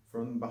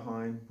front and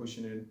behind,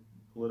 pushing it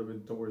a little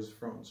bit towards the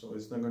front, so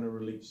it's not going to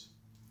release.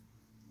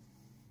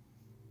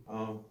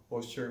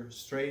 Posture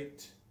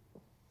straight.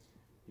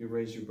 You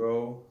raise your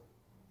bow.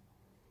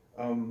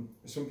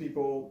 Some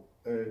people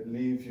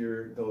leave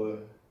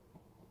the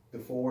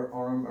forward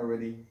arm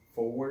already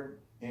forward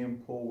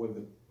and pull with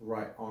the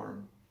right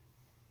arm.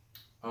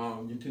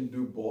 You can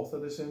do both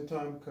at the same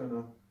time, kind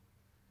of.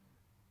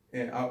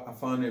 And I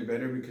find it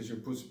better because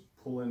you're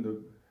pulling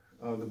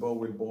the bow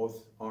with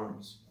both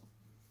arms.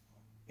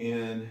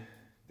 And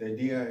the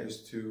idea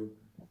is to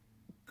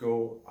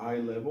go eye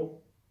level.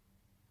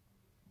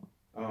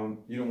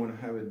 You don't want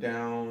to have it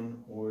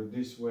down or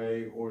this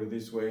way or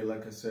this way.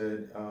 Like I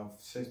said,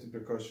 safety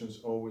precautions,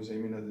 always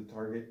aiming at the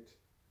target.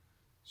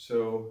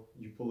 So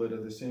you pull it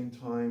at the same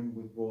time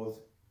with both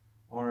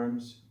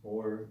arms,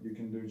 or you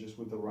can do just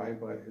with the right,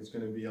 but it's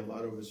going to be a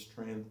lot of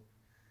strength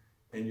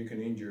and you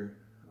can injure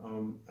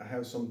I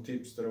have some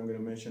tips that I'm going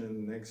to mention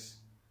in the next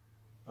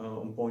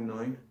on point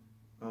 9.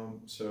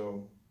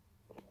 So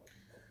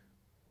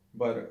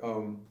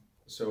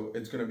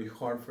it's going to be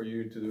hard for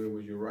you to do it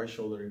with your right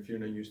shoulder if you're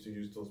not used to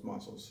use those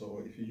muscles.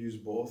 So if you use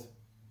both,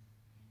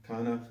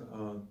 kind of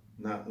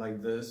not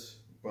like this,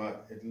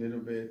 but a little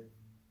bit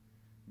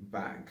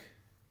back,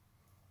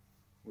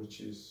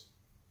 which is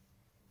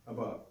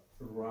about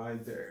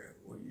right there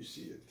where you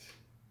see it.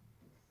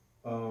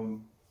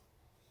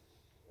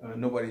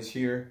 Nobody's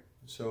here,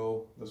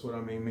 so that's what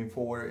I'm aiming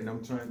for, and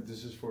I'm trying,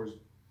 this is for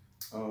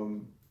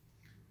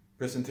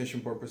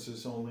presentation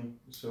purposes only.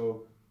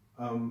 So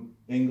I'm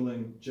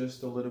angling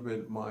just a little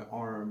bit my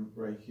arm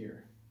right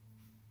here,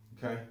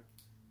 okay?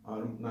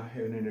 I'm not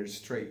having it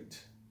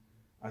straight.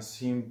 I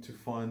seem to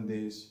find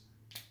this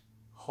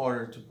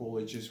harder to pull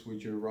it just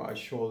with your right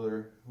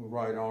shoulder,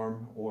 right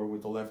arm, or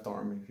with the left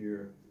arm if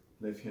you're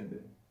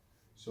left-handed.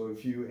 So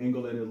if you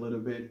angle it a little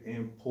bit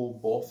and pull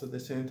both at the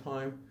same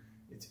time,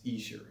 it's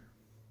easier.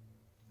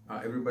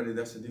 Everybody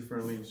does it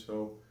differently,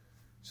 so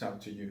it's up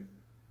to you,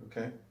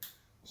 okay?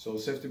 So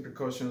safety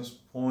precautions,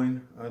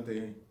 point at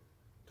the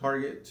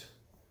target.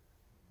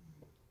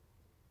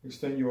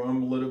 Extend your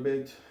arm a little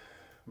bit.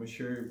 Make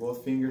sure your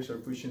both fingers are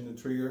pushing the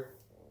trigger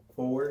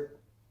forward.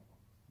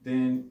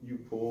 Then you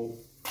pull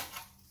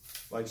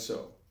like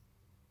so,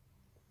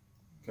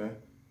 okay?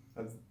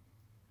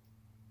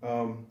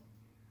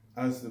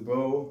 As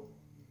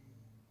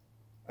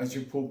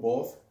you pull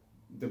both,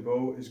 the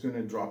bow is going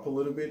to drop a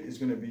little bit. It's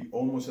going to be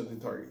almost at the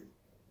target.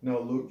 Now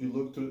look,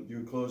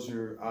 you close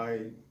your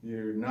eye,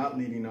 your not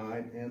leading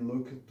eye, and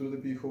look through the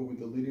peephole with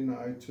the leading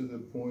eye to the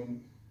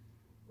point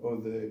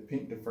of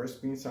the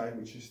first pin side,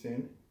 which is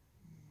thin.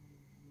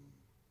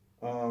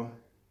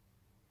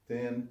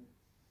 Then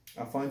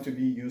I find to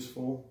be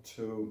useful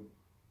to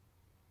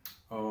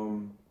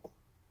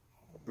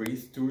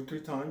breathe 2 or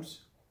 3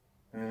 times,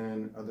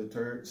 and at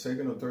the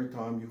second or third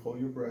time you hold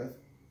your breath.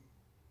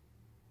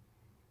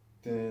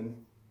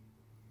 Then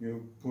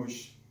you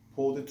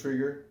pull the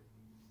trigger,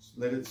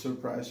 let it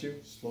surprise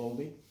you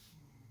slowly,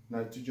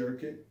 not to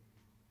jerk it,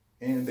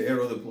 and the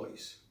arrow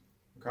deploys,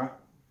 okay?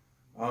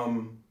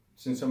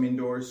 Since I'm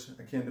indoors,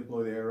 I can't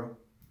deploy the arrow.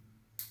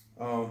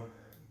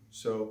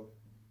 So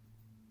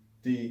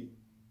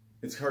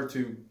it's hard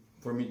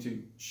for me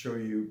to show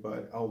you,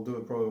 but I'll do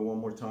it probably one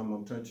more time.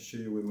 I'm trying to show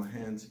you with my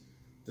hands.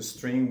 The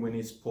string, when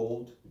it's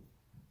pulled,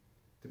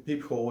 the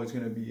peephole is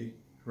going to be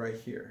right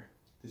here.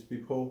 This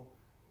peephole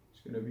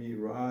is going to be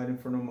right in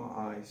front of my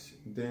eyes.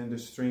 Then the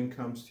string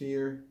comes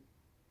here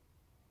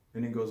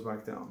and it goes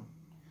back down.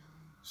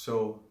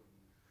 So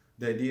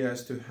the idea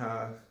is to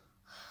have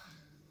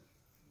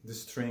the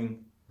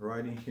string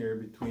right in here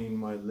between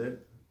my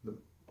lip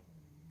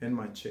and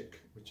my cheek,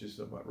 which is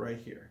about right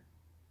here.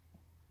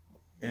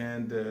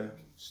 And the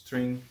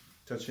string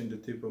touching the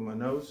tip of my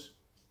nose.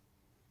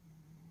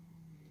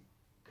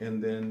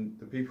 And then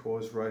the peephole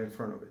is right in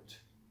front of it.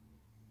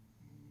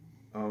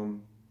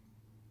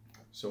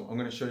 So I'm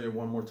going to show you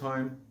one more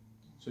time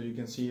so you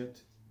can see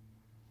it.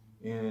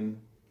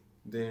 And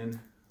then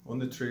on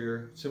the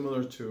trigger,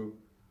 similar to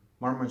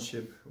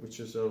marksmanship, which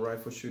is a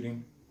rifle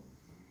shooting,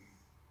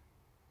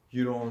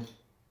 you don't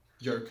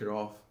jerk it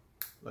off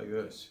like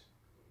this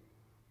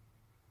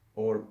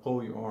or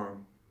pull your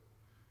arm.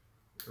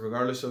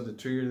 Regardless of the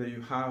trigger that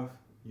you have,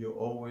 you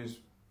always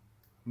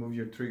move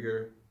your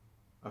trigger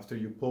after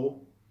you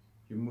pull.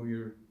 You move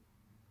your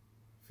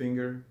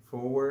finger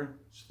forward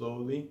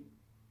slowly.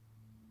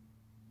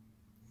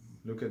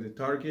 Look at the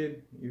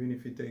target, even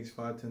if it takes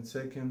 5-10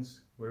 seconds,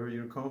 wherever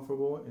you're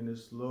comfortable, and then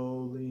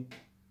slowly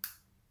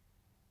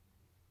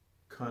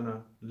kind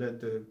of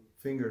let the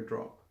finger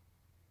drop,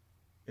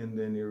 and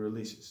then it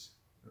releases,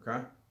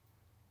 okay?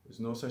 There's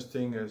no such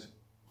thing as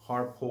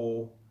hard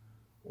pull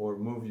or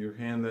move your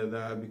hand like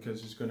that,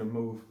 because it's going to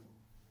move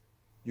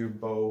your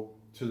bow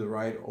to the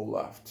right or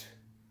left.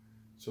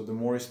 So the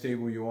more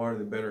stable you are,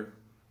 the better.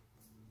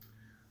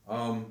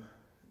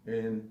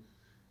 And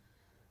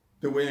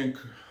the way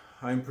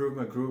I improve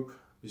my group,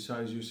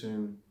 besides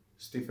using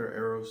stiffer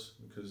arrows,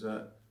 because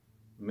that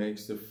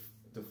makes the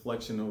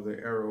flexion of the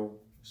arrow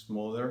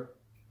smaller,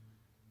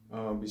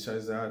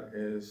 besides that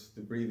is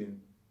the breathing.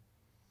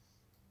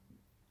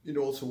 It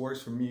also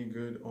works for me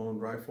good on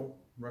rifle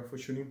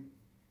shooting.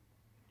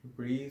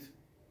 Breathe,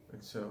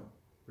 exhale,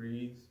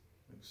 breathe,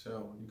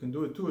 exhale. You can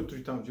do it 2 or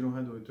 3 times. You don't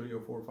have to do it 3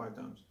 or 4 or 5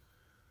 times.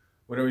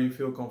 Whatever you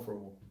feel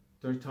comfortable.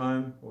 Third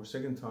time or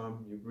second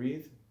time, you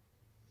breathe.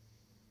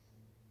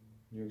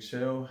 You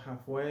exhale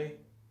halfway.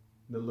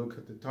 Then look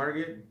at the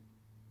target.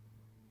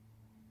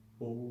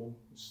 Pull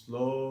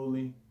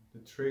slowly the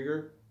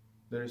trigger.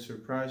 Let it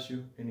surprise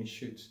you, and it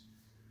shoots.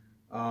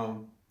 I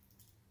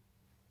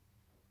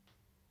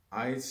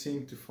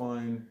seem to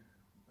find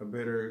a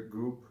better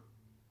group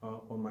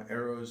on my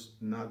arrows,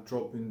 not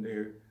dropping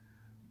their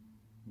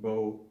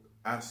bow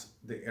as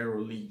the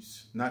arrow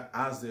leaves, not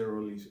as the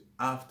arrow leaves,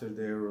 after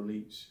the arrow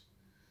leaves.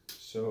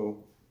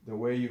 So the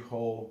way you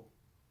hold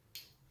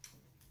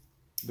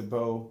the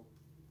bow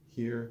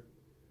here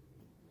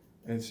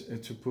and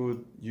to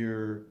put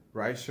your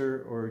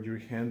riser or your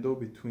handle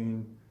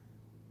between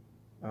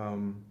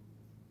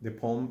the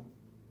palm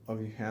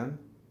of your hand.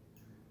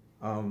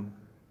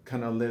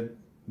 Kind of let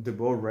the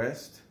bow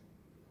rest,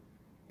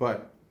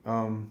 but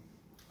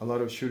a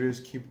lot of shooters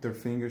keep their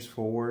fingers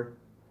forward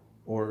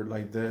or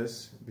like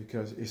this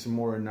because it's a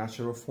more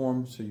natural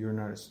form, so you're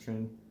not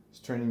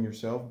straining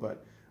yourself.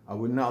 But I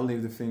would not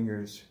leave the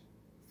fingers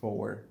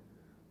forward.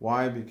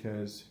 Why?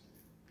 Because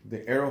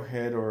the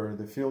arrowhead or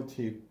the field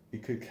tip,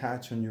 it could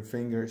catch on your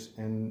fingers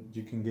and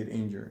you can get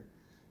injured.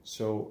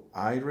 So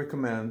I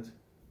recommend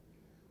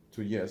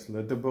to, yes,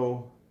 let the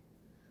bow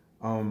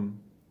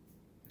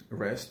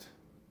rest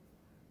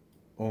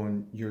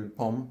on your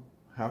palm,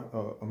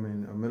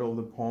 middle of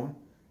the palm,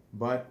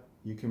 but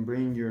you can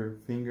bring your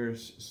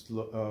fingers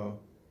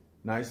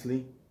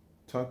nicely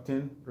tucked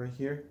in right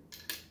here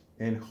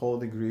and hold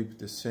the grip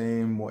the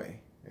same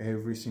way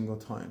every single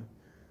time.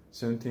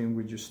 Same thing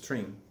with your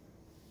string.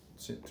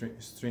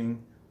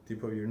 String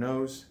tip of your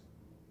nose,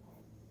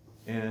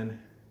 and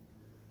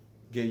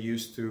get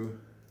used to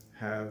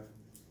have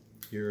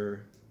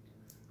your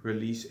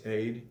release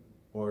aid,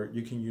 or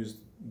you can use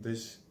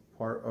this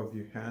part of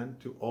your hand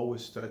to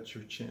always touch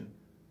your chin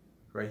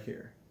right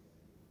here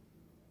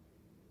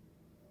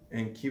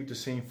and keep the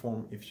same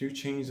form. If you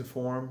change the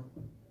form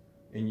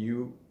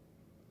and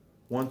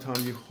one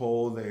time you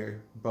hold the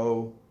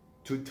bow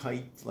too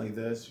tight like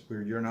this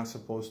where you're not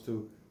supposed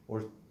to,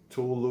 or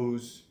too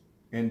loose,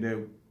 and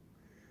the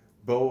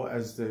bow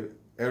as the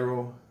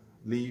arrow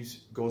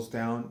leaves goes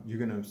down, you're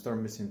gonna start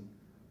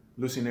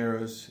losing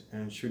arrows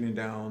and shooting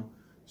down.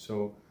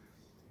 So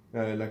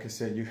like I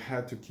said, you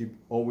had to keep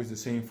always the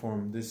same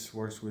form. This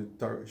works with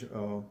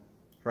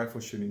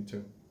rifle shooting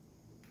too,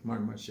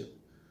 marksmanship.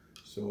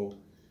 So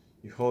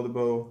you hold the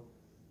bow,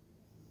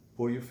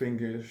 pull your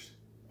fingers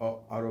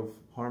up out of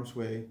harm's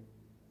way,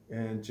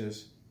 and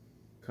just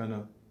kind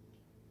of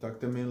tuck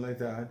them in like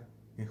that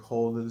and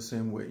hold it the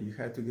same way. You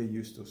had to get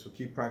used to it, so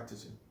keep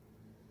practicing.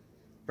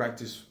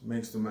 Practice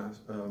makes the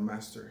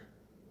master.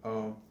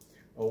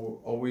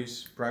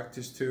 Always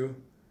practice too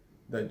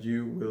that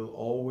you will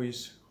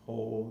always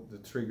hold the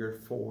trigger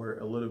forward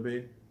a little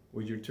bit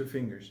with your two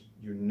fingers.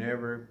 You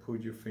never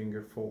put your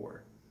finger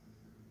forward.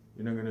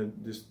 You're not gonna,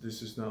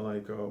 this is not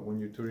like when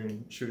you're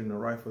shooting a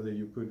rifle that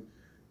you put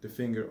the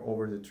finger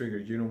over the trigger.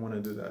 You don't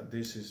wanna do that.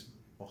 This is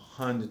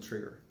behind the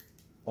trigger.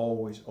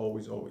 Always,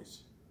 always,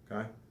 always,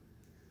 okay?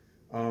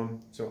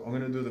 So I'm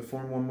gonna do the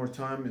form one more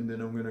time, and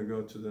then I'm gonna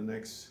go to the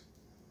next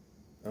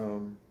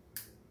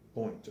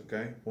point,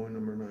 okay? Point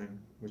number 9,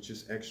 which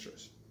is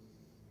extras.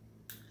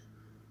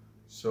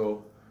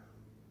 So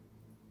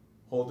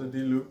hold the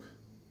D-loop,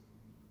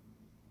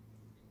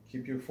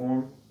 keep your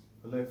form,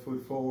 left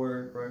foot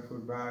forward, right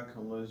foot back,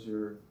 unless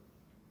you're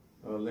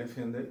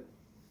left-handed.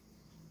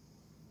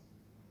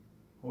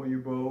 Hold your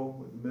bow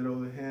with the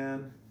middle of the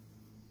hand,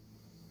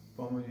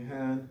 palm of your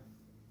hand,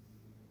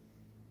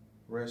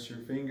 rest your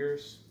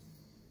fingers,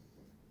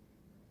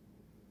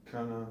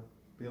 kind of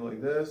be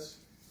like this,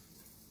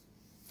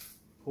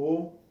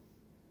 pull,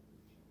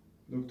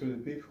 look to the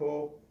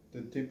peephole.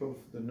 The tip of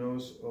the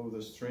nose of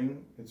the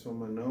string, it's on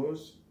my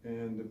nose,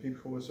 and the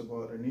peephole is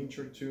about 1 inch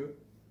or 2.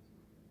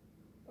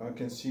 I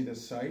can see the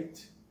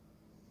sight.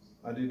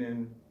 I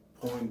didn't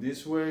point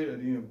this way, I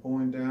didn't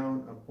point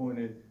down, I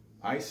pointed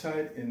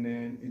eyesight, and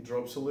then it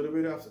drops a little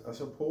bit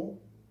as I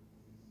pull.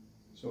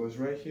 So it's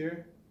right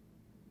here.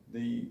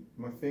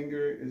 My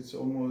finger is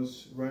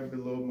almost right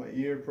below my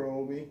ear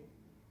probably.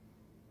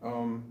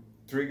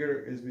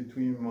 Trigger is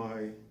between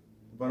my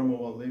bottom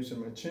of my lips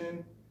and my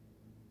chin.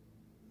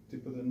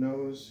 Tip of the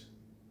nose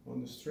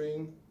on the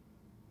string.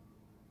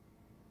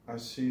 I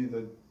see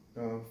the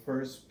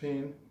first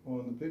pin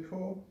on the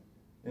peephole,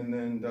 and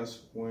then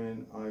that's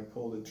when I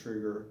pull the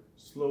trigger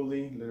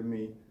slowly, let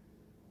me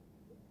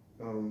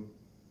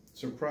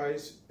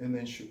surprise and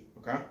then shoot,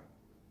 okay?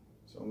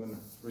 So I'm gonna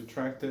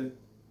retract it,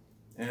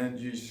 and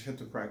you just have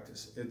to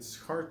practice. It's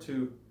hard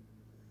to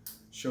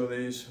show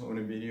this on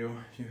a video.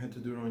 You have to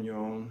do it on your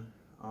own.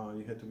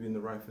 You have to be in the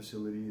right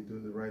facility,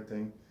 do the right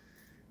thing.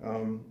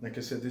 Like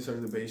I said, these are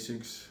the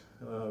basics,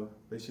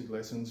 basic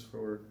lessons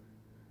for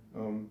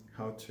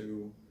how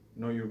to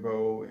know your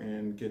bow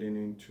and getting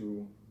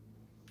into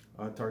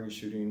target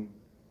shooting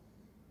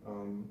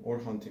or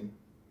hunting.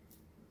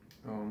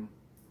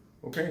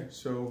 Okay,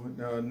 so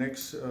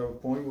next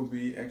point will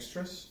be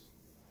extras.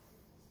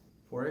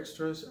 For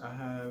extras, I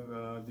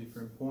have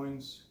different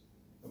points,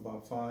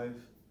 about 5,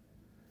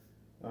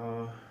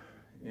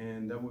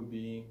 and that would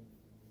be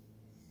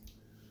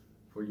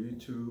for you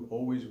to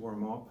always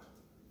warm up.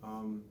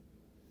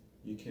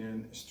 You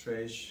can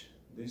stretch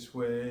this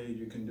way,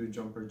 you can do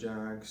jumper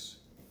jacks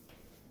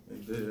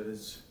like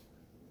this,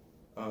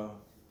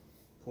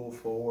 pull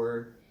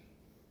forward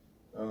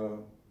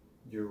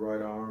your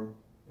right arm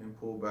and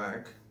pull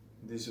back.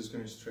 This is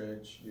going to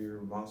stretch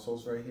your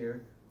muscles right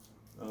here.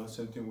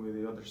 Same thing with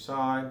the other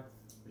side.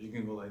 You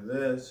can go like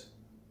this,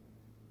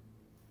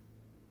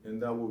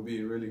 and that will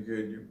be really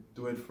good. You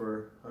do it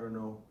for, I don't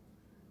know,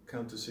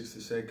 count to 60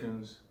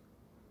 seconds,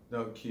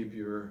 that'll keep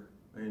your,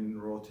 and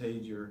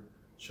rotate your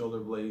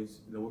shoulder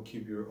blades. That will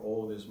keep your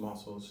all these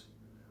muscles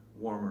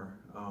warmer.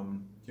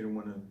 You don't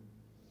want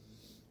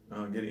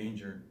to get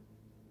injured.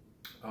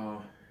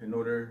 In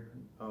order,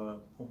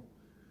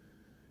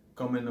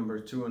 comment number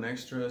 2 on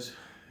extras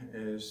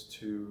is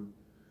to,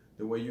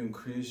 the way you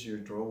increase your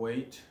draw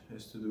weight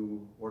is to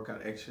do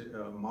workout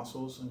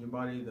muscles on your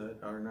body that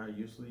are not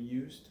usually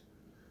used.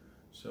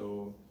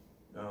 So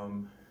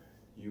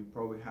you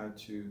probably had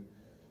to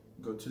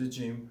go to the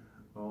gym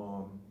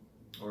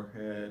or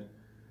had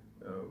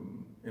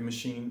a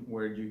machine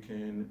where you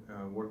can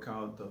work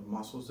out the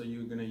muscles that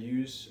you're gonna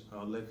use,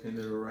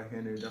 left-handed or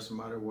right-handed, it doesn't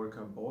matter, work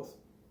out both.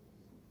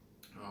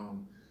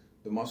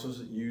 The muscles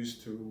that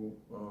used to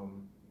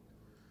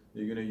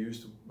you're gonna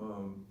use to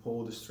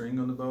pull the string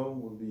on the bow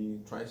will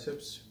be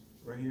triceps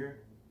right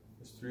here.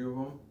 There's 3 of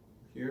them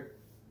here.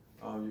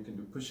 You can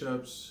do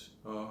push-ups,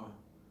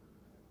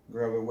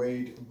 grab a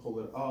weight and pull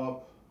it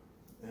up,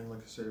 and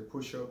like I said,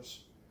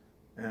 push-ups,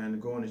 and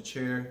go on a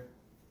chair,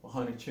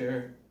 behind a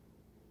chair.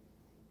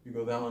 You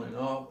go down and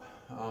up.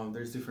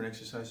 There's different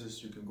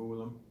exercises, you can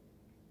Google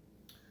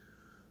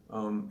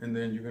them. And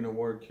then you're gonna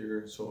work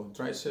your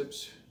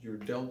triceps, your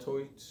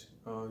deltoids.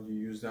 You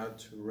use that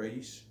to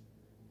raise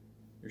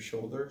your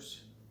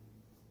shoulders.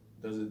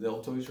 There's the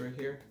deltoids right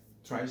here.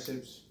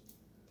 Triceps,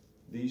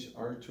 these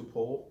are to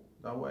pull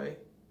that way.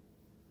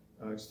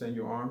 Extend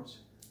your arms.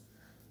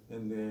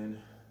 And then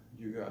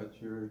you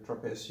got your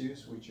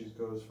trapezius, which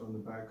goes from the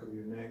back of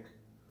your neck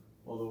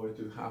all the way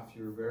to half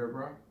your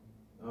vertebra.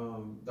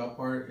 That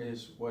part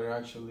is what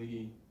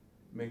actually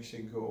makes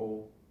it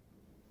go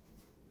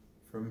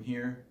from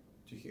here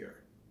to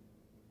here.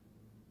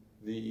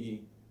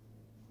 The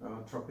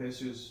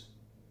trapezius,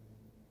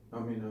 the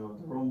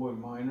rhomboid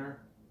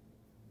minor,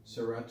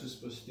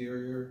 serratus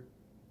posterior,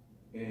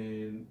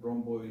 and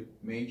rhomboid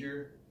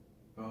major,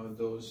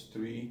 those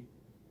 3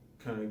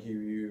 kind of give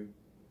you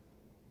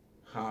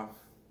half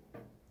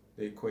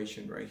the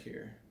equation right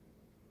here.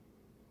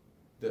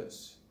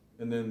 This.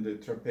 And then the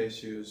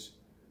trapezius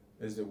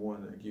is the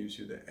one that gives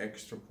you the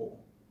extra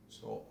pull.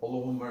 So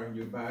all of them are in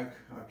your back.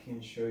 I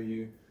can't show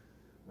you,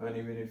 and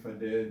even if I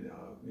did,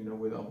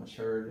 without my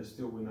shirt, it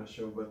still will not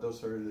show, but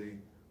those are the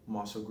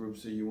muscle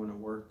groups that you want to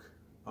work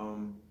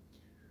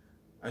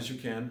as you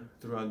can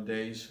throughout the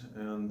days,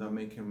 and that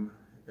make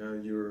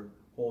your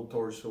whole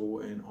torso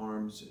and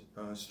arms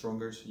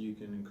stronger, so you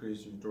can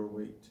increase your draw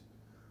weight.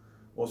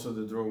 Also,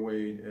 the draw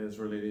weight is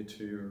related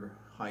to your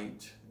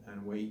height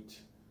and weight.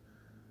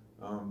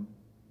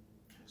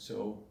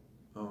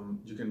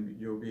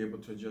 You'll be able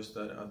to adjust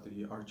that at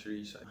the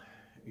archery side.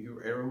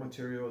 Your arrow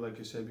material, like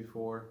I said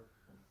before,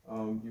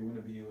 you want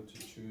to be able to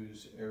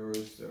choose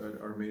arrows that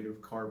are made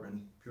of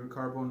carbon, pure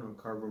carbon or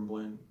carbon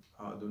blend.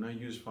 Do not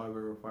use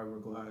fiber or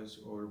fiberglass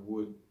or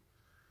wood.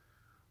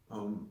 I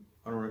don't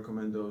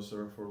recommend those.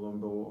 They're for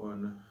longbow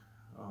and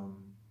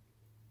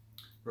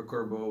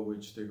recurve bow,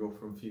 which they go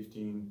from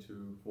 15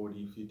 to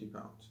 40, 50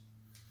 pounds.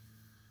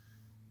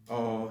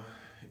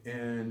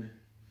 And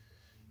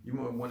you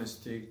might want to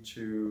stick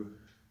to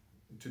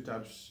 2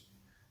 types.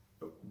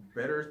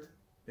 Better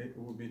it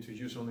would be to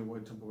use only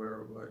one type of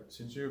arrow, but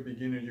since you're a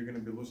beginner, you're going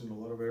to be losing a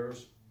lot of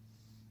arrows.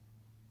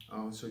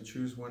 So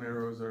choose one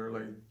arrows that are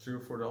like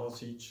 $3 or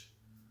 $4 each,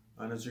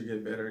 and as you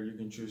get better, you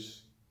can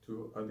choose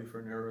to a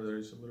different arrow that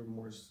is a little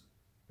more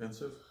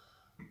expensive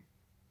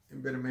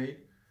and better made.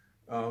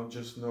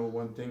 Just know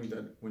one thing,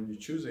 that when you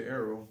choose an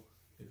arrow,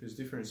 if it's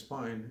different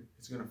spine,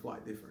 it's going to fly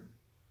different.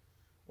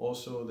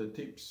 Also the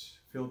tips,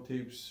 field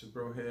tips,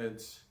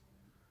 broadheads,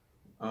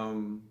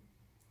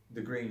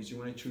 the grains, you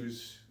want to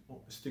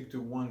stick to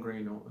one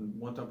grain, or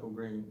one type of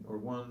grain, or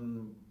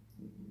one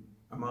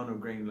amount of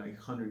grain, like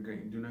 100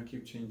 grain. Do not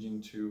keep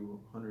changing to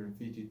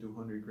 150,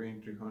 200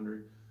 grain,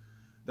 300.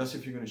 That's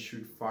if you're going to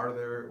shoot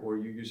farther, or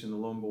you're using a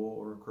longbow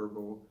or a curve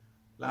bow.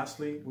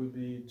 Lastly would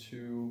be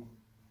to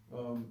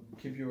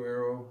keep your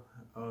arrow,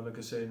 like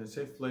I said, in a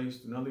safe place.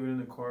 Do not leave it in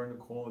the car in the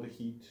cold, the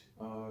heat.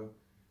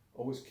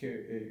 Always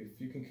carry,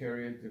 if you can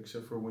carry it,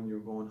 except for when you're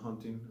going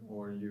hunting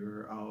or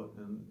you're out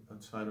and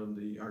outside on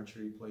the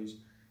archery place,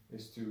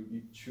 is to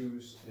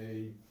choose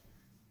a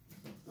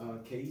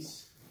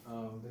case.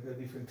 They have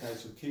different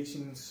types of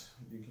casings.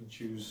 You can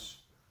choose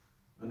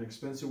an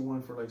expensive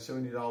one for like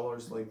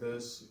 $70, like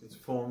this. It's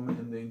foam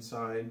in the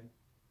inside.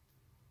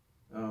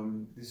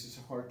 This is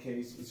a hard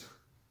case.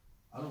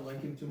 I don't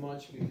like them too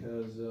much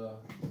because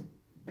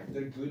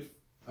they're good.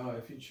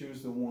 If you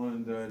choose the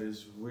one that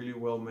is really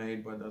well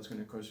made, but that's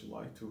going to cost you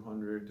like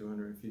 $200,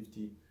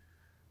 $250.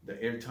 They're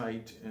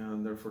airtight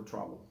and they're for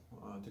travel,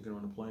 to get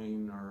on a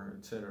plane or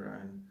etc.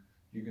 And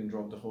you can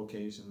drop the whole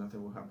case and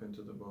nothing will happen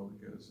to the bow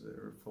because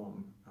they're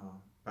foam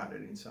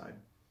padded inside.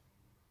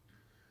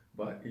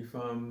 But if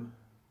I'm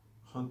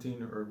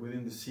hunting or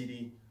within the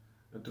city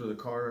through the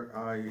car,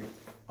 I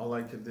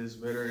like this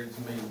better. It's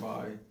made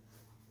by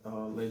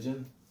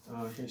Legend.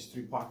 Here's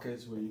 3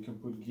 pockets where you can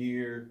put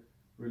gear,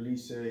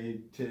 release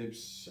aid,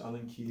 tips,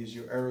 Allen keys.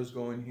 Your arrows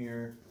go in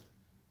here.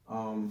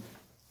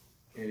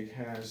 It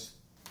has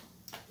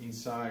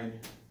inside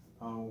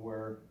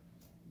where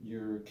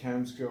your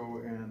cams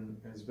go and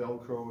as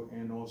Velcro,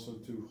 and also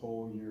to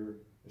hold your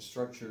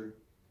structure,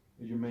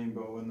 your main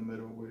bow in the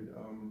middle with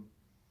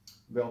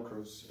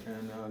Velcros.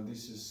 And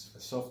this is a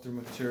softer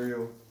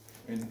material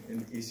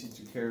and easy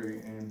to carry,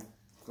 and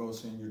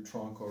goes in your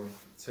trunk or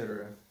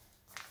etc.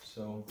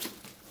 So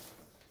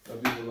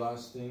that'll be the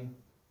last thing.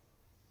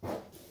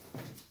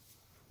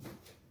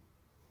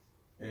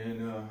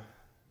 And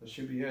that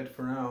should be it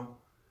for now.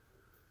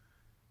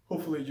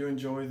 Hopefully you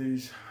enjoy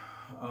these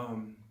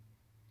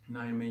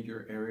 9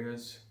 major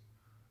areas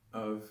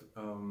of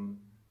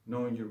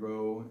knowing your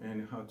bow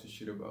and how to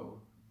shoot a bow.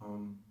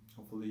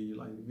 Hopefully you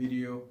like the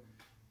video.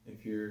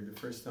 If you're the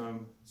first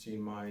time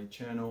seeing my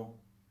channel,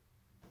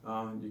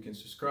 you can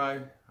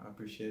subscribe. I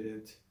appreciate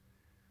it.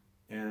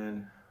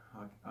 And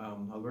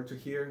Alberto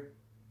here.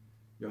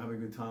 You'll have a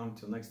good time.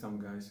 Till next time,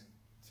 guys.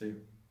 See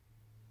you.